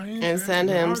man, my And send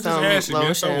him some Ashley,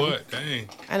 man, so lotion. what? Dang.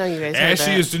 I know you guys heard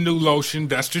Ashley that. is the new lotion.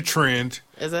 That's the trend.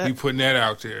 Is it? We putting that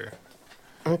out there.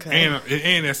 Okay.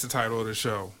 And that's the title of the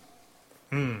show.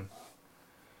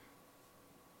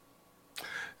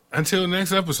 Until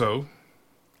next episode.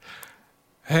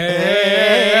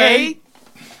 Hey.